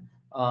them,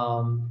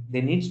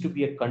 there needs to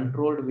be a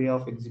controlled way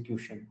of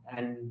execution,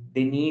 and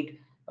they need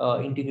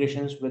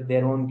integrations with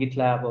their own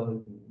GitLab,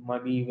 or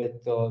maybe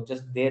with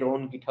just their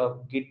own Git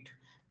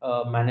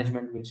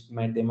management, which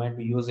they might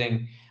be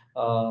using,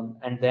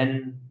 and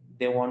then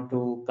they want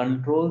to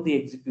control the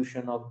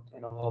execution of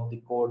the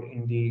code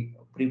in the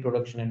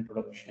pre-production and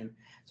production.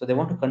 So they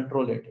want to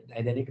control it.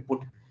 They need to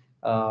put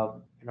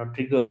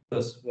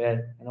triggers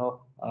where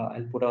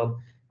I'll put a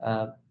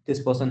this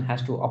person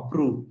has to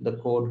approve the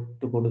code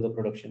to go to the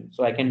production.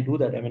 So I can do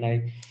that. I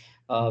mean,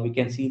 we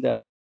can see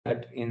that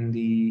in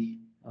the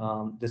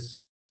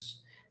this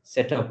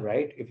setup,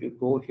 right? If you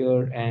go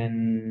here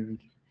and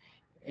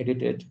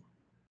edit it,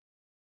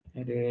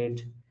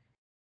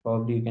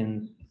 probably you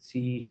can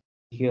see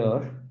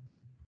here,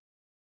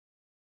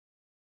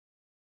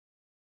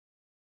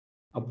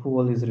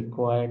 approval is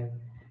required,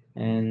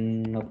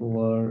 and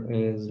approver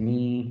is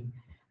me,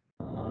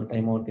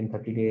 timeout in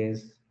 30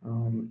 days,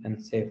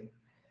 and save.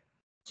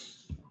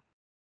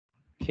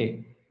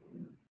 Okay.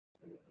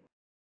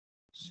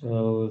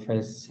 So if I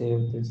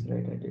save this,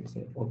 right, I did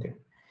save, okay.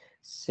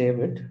 Save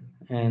it,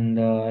 and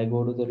I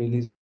go to the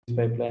release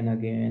pipeline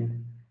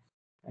again,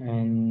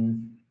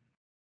 and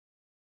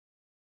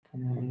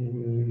can I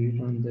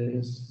rerun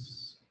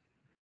this?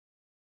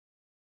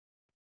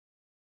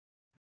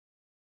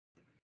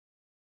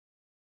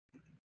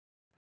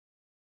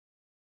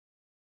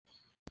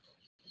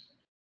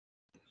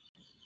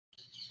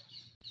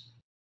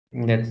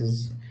 That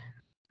is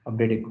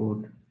updated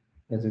code.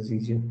 That is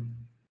easier.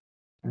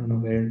 I don't know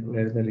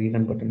where the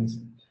rerun button is.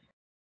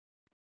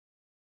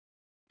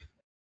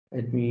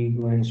 Let me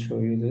go and show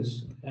you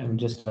this. I'm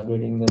just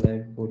updating the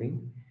live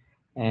coding,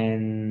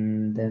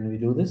 and then we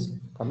do this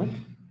commit,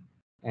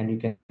 and you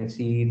can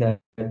see that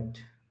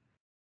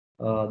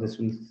this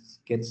will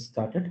get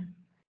started,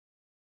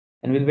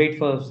 and we'll wait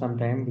for some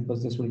time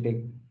because this will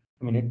take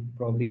a minute.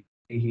 Probably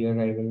here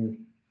I will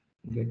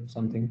get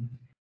something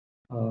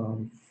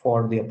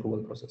for the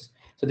approval process.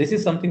 So this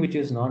is something which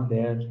is not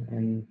there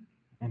in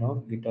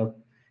GitHub.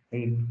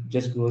 It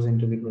just goes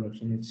into the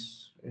production.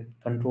 It's a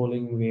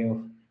controlling way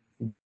of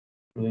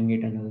doing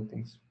it and other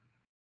things.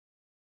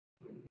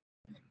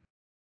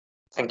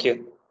 Thank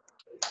you.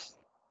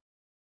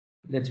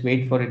 Let's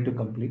wait for it to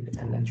complete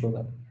and then show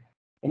that.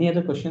 Any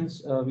other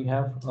questions we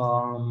have?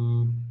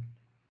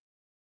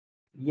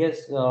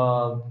 Yes,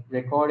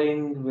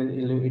 recording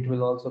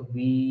will also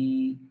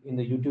be in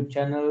the YouTube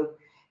channel.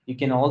 You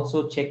can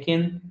also check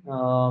in.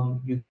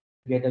 You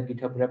get a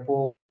GitHub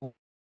repo,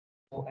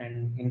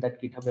 and in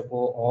that GitHub repo,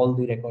 all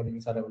the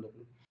recordings are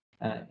available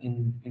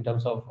in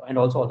terms of, and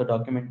also all the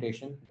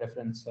documentation,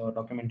 reference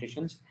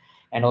documentations,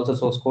 and also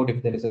source code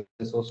if there is a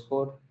source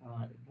code.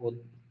 Both,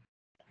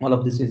 all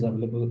of this is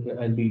available.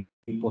 I'll be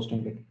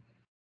posting it.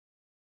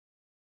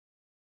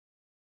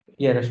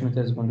 Yeah, Rashmita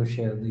is going to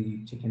share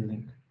the chicken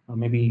link, or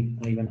maybe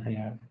even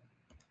Hayat.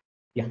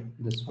 Yeah,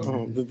 this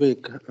one.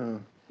 Vivek,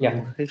 Yeah.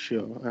 Mahesh, I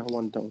have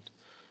one doubt.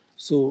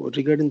 So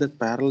regarding that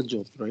parallel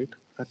job, right?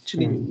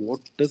 Actually, what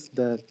does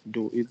that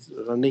do? Is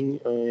running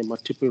a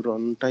multiple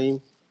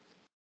runtime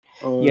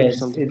or Yes,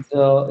 something?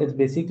 it's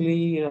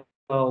basically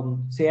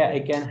say I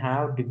can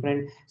have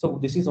different. So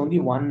this is only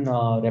one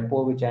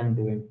repo which I'm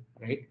doing,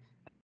 right?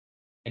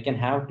 I can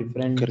have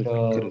different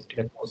Correct.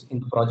 repos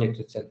in the project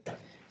itself.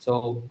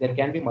 So there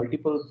can be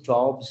multiple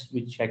jobs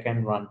which I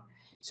can run.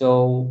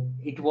 So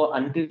it was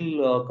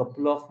until a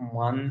couple of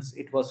months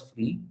it was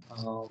free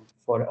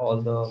for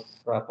all the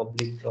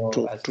public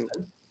as True.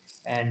 well.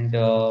 And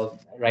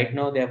right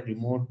now they have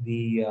removed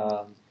the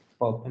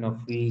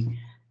free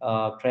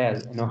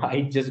trial.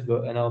 I just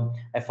go,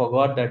 I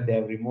forgot that they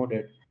have removed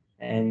it.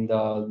 And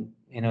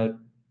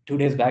 2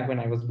 days back when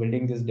I was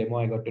building this demo,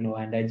 I got to know,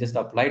 and I just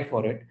applied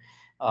for it.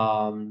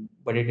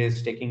 But it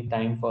is taking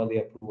time for the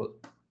approval.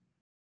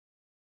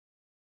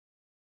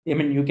 I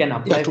mean, you can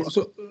apply. Yeah, true.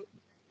 So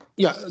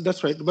yeah,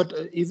 that's right. But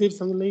is it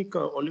something like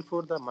only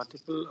for the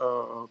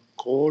multiple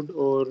code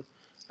or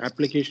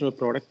application or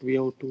product we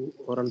have to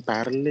run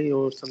parallelly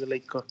or something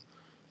like?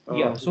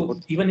 Yeah, so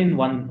What? even in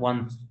one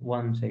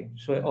side.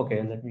 So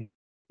okay, let me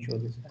show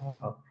this.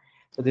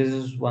 So this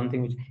is one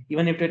thing which,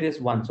 even if it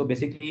is one, so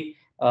basically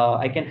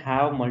I can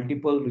have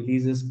multiple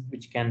releases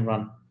which can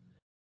run.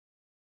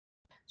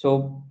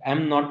 So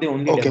I'm not the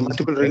only Okay, developer,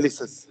 multiple right?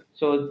 releases.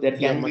 So there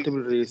Yeah, can multiple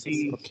releases.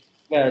 be, Okay.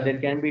 yeah, there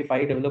can be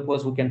 5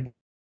 developers who can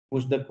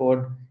push the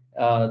code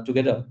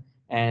together,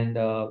 and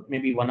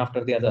maybe one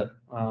after the other,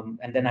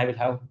 and then I will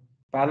have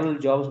parallel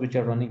jobs which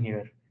are running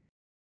here.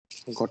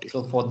 Got you.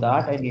 So for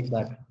that, I need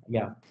that.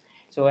 Yeah.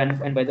 So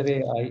and by the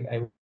way,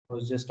 I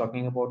was just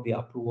talking about the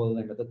approval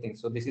and other things.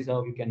 So this is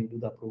how you can do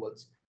the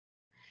approvals.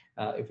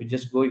 If you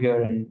just go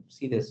here and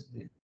see this,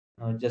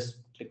 just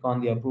click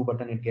on the approve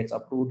button, it gets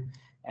approved,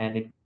 and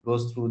it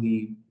goes through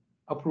the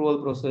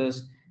approval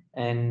process.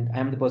 And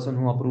I'm the person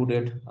who approved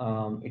it.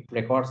 It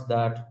records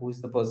that who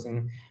is the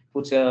person,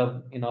 puts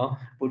a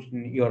put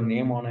your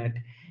name on it,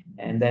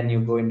 and then you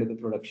go into the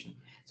production.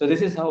 So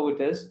this is how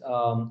it is,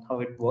 how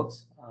it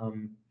works.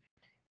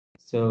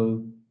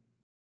 So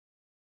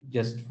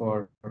just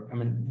for, I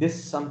mean, this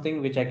is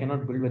something which I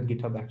cannot build with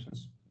GitHub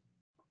Actions.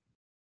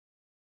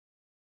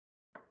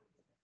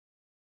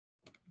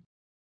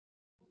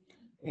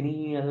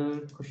 Any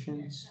other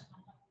questions?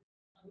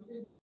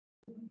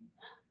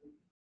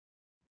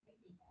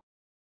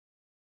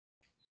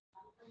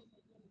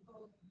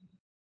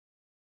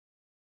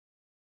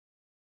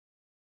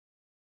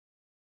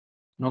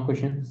 No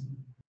questions?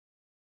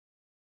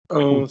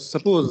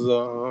 Suppose,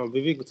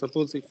 Vivek,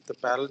 suppose if the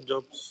parallel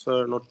jobs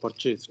are not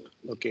purchased,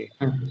 okay.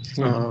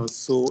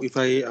 So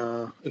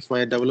if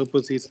my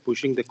developers is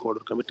pushing the code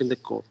or committing the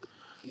code,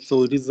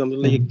 so it is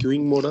something like a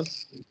queuing model.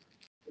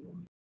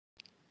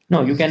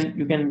 No, you can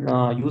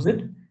use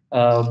it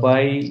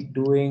by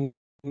doing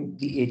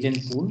the agent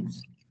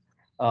pools.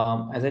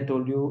 As I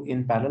told you,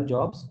 in parallel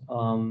jobs,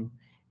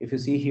 if you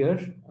see here,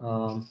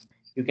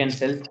 you can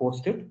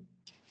self-host it.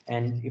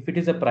 And if it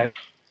is a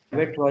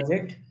private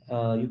project,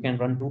 you can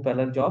run two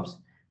parallel jobs.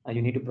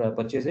 You need to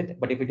purchase it.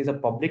 But if it is a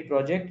public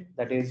project,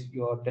 that is,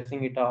 you're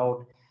testing it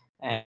out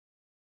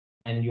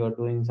and you're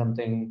doing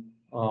something,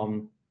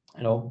 you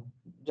know,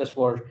 just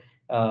for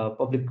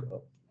public,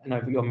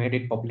 if you made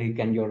it public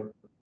and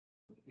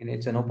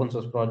it's an open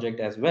source project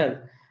as well.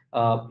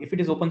 If it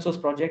is open source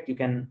project, you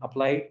can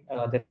apply.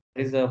 There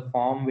is a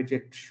form which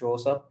it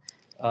shows up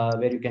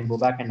where you can go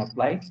back and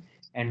apply.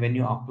 And when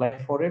you apply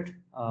for it,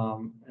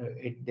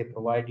 they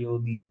provide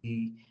you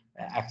the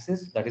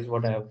access. That is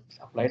what I have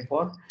applied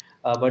for.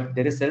 But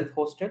there is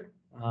self-hosted.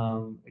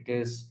 It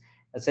is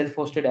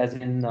self-hosted, as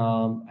in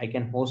I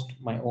can host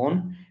my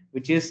own,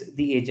 which is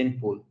the agent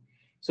pool.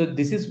 So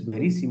this is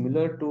very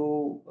similar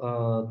to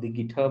the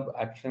GitHub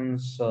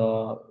Actions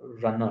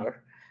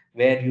runner,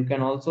 where you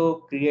can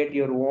also create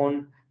your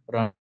own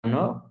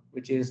runner,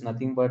 which is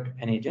nothing but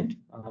an agent,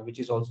 which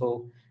is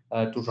also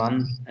to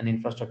run an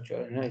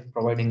infrastructure,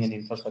 providing an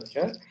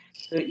infrastructure.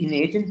 So in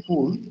agent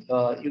pool,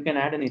 you can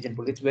add an agent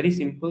pool. It's very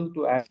simple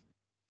to add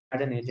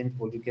an agent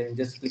pool. You can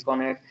just click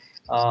on it,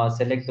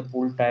 select the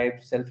pool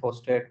type,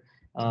 self-hosted,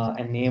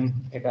 and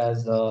name it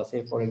as,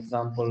 say, for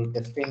example,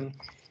 testing,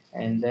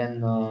 and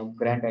then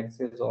grant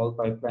access all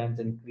pipelines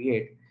and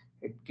create.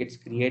 It gets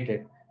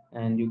created,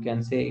 and you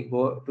can say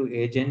go to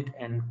agent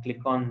and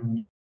click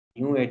on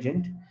new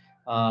agent.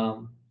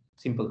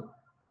 Simple.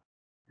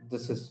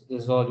 This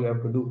is all you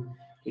have to do.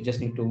 You just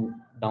need to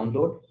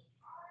download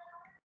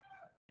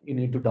you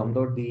need to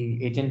download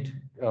the agent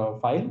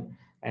file,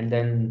 and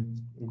then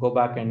go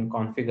back and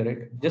configure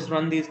it. Just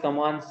run these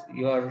commands.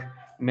 Your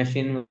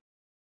machine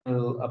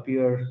will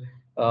appear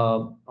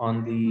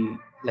on the,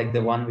 like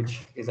the one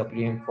which is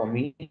appearing for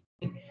me.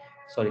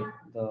 Sorry,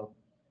 the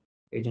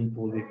agent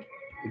pool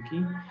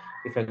wiki.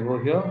 If I go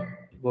here,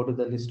 go to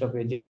the list of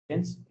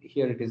agents,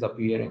 here it is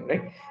appearing,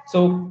 right?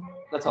 So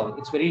that's all.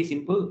 It's very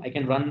simple. I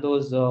can run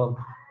those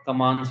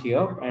commands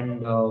here,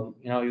 and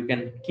you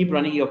can keep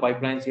running your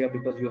pipelines here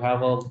because you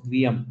have a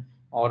VM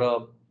or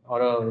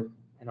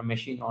a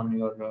machine on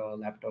your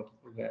laptop.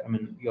 I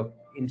mean, you have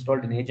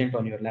installed an agent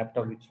on your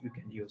laptop which you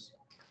can use.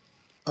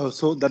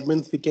 So that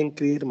means we can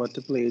create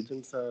multiple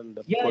agents and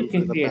Yeah, you qualify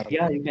can the create. parallel.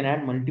 Yeah, you can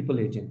add multiple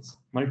agents.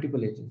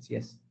 Multiple agents.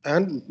 Yes.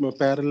 And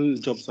parallel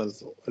jobs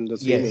also in the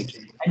same Yes,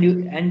 agent.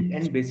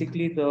 and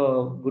basically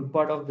the good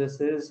part of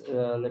this is,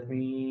 let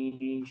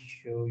me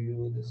show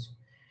you this.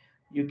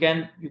 You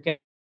can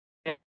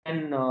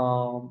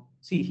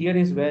see, here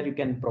is where you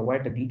can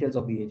provide the details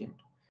of the agent.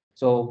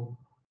 So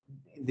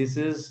this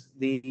is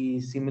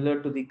the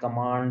similar to the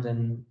commands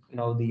and the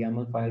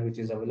YAML file which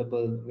is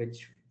available,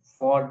 which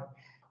for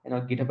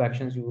GitHub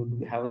Actions you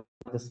would have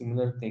the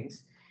similar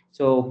things.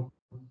 So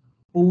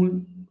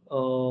pool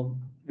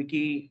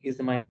wiki is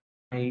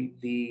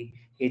the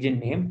agent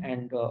name,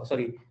 and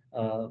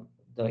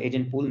the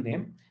agent pool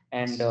name,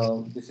 and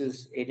this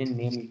is agent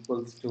name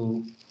equals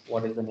to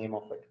what is the name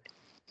of it.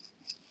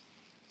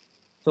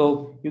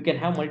 So you can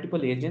have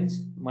multiple agents,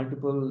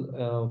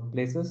 multiple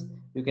places.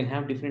 You can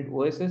have different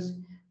OSs.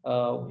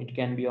 It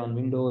can be on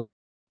Windows,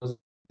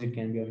 it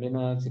can be on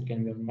Linux, it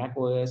can be on Mac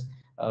OS,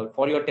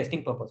 for your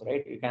testing purpose,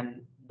 right? You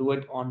can do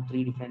it on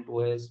 3 different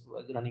OS,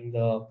 running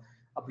the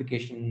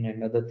application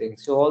and other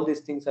things. So all these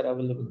things are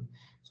available.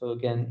 So you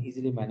can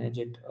easily manage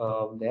it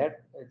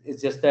there.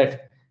 It's just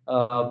that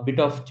a bit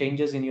of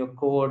changes in your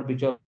code,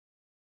 bit of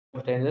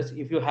changes.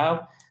 If you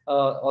have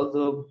all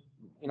the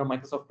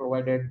Microsoft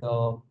provided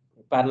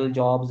parallel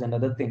jobs and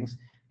other things,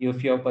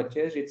 if you have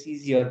purchased, it's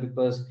easier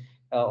because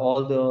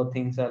all the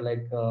things are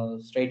like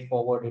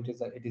straightforward.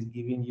 It is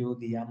giving you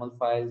the YAML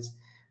files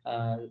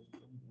uh,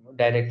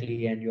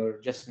 directly, and you're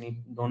just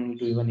don't need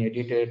to even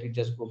edit it. You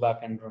just go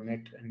back and run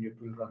it, and it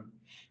will run.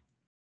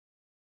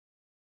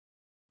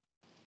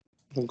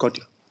 Got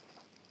you.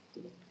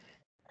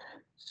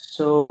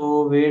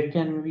 So where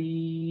can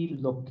we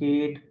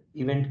locate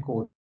event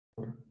code?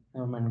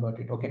 Never mind, got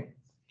it. Okay.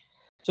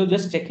 So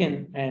just check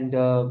in, and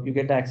you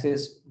get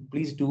access.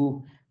 Please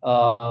do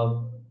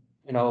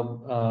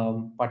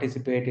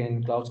participate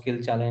in Cloud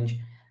Skill Challenge,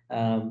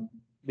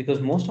 because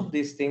most of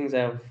these things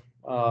I've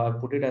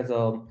put it as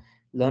a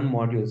learn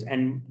modules,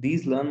 and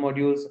these learn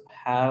modules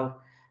have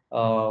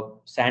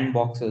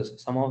sandboxes.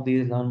 Some of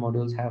these learn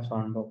modules have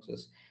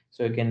sandboxes,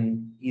 so you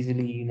can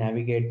easily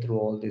navigate through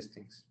all these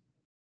things.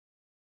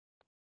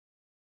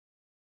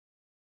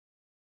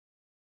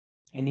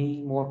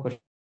 Any more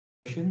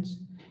questions?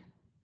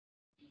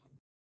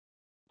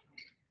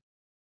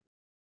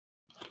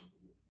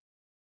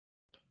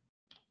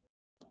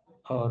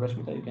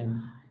 Rashmita, you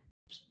can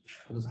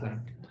show the slide.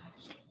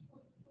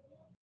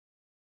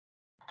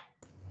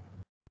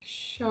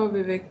 Sure,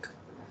 Vivek.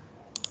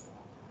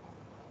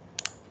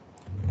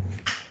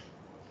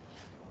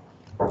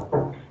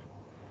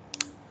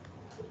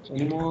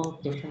 Any more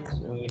questions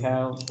we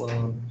have?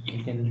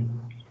 We can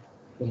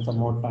spend some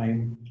more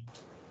time.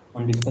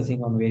 on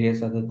discussing on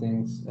various other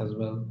things as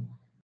well.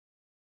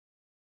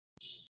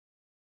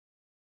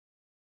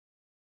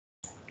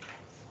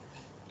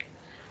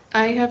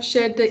 I have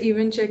shared the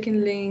event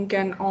check-in link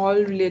and all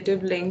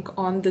relative link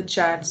on the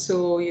chat.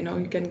 So, you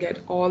can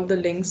get all the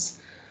links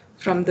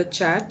from the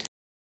chat.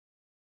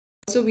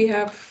 Also, we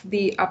have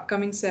the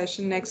upcoming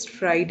session next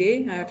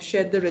Friday. I have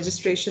shared the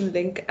registration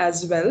link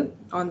as well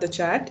on the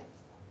chat.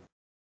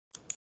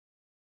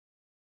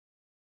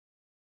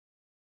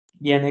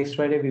 Yeah, next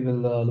Friday we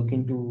will look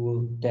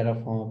into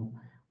Terraform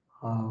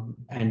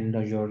and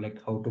Azure, like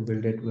how to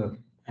build it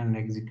and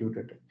execute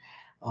it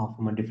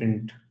from a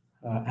different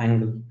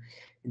angle.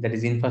 That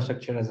is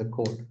infrastructure as a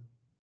code.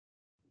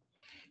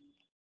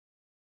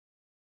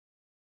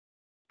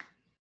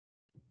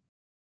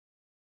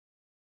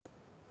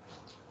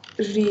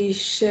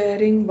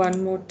 Resharing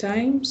one more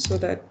time so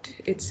that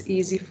it's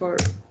easy for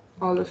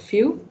all of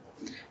you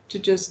to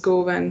just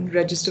go and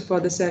register for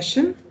the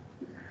session.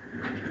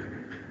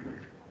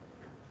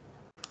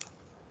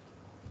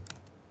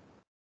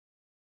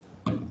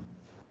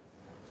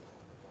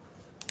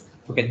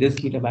 Okay, this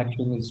GitHub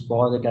action is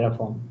for the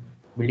Terraform,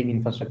 building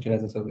infrastructure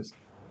as a service.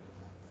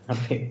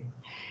 Okay.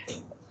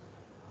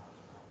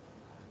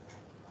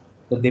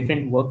 The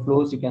different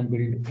workflows you can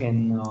build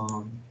in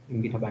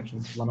GitHub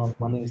Actions.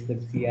 One is the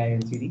CI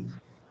and CD,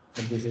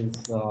 but this is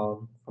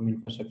from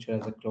infrastructure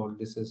as a cloud.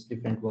 This is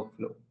different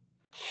workflow.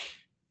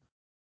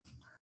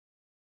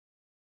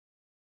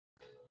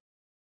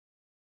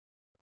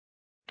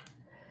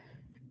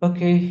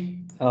 Okay.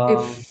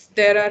 If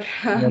there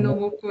are no Yeah,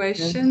 more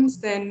questions,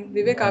 then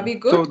Vivek, are we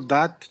So good?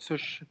 that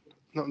session,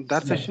 no,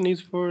 that session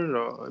is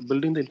for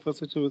building the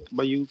infrastructure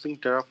by using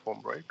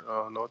Terraform, right?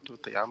 Not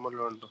with the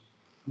YAML and.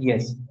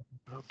 yes.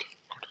 Okay.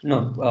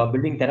 No,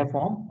 building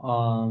Terraform,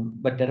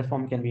 but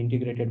Terraform can be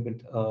integrated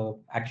with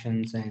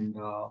actions and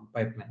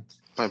pipelines.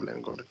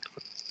 Pipeline, got it.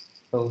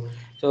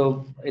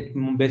 So it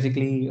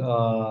basically,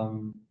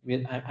 I'm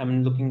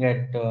looking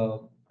at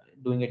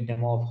doing a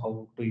demo of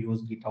how to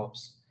use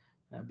GitOps,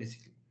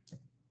 basically.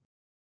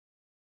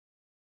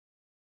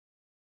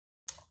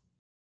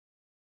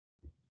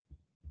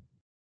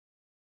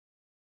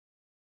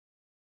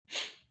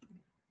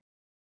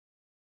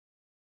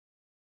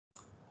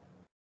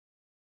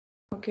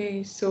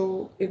 Okay,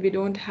 so if we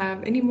don't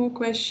have any more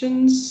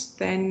questions,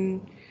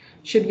 then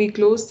should we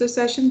close the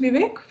session,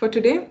 Vivek, for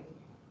today?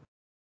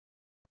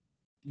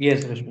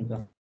 Yes,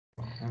 Rashmika.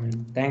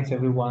 Thanks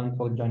everyone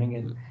for joining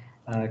in.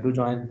 Do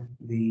join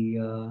the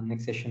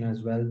next session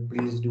as well.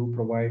 Please do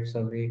provide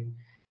survey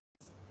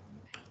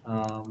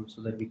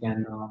so that we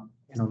can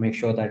make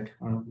sure that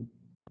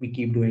we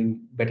keep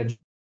doing better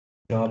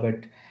job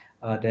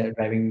at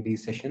driving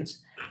these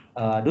sessions.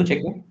 Do check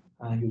in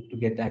to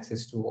get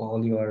access to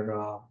all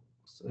your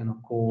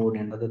code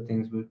and other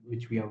things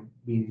which we have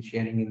been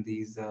sharing in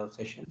these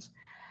sessions.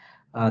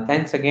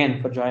 Thanks again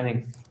for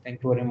joining.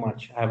 Thank you very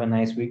much. Have a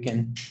nice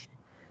weekend.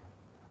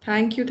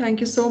 Thank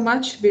you so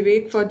much,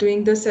 Vivek, for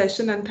doing the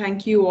session, and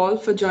thank you all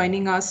for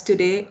joining us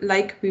today.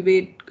 Like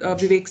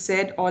Vivek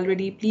said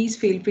already, please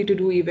feel free to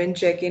do event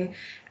check-in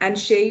and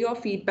share your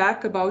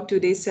feedback about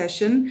today's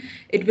session.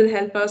 It will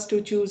help us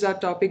to choose our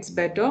topics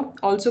better.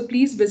 Also,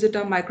 please visit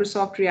our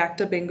Microsoft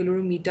Reactor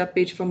Bengaluru meetup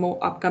page for more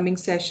upcoming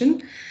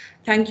session.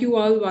 Thank you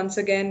all once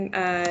again,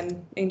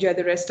 and enjoy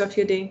the rest of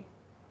your day.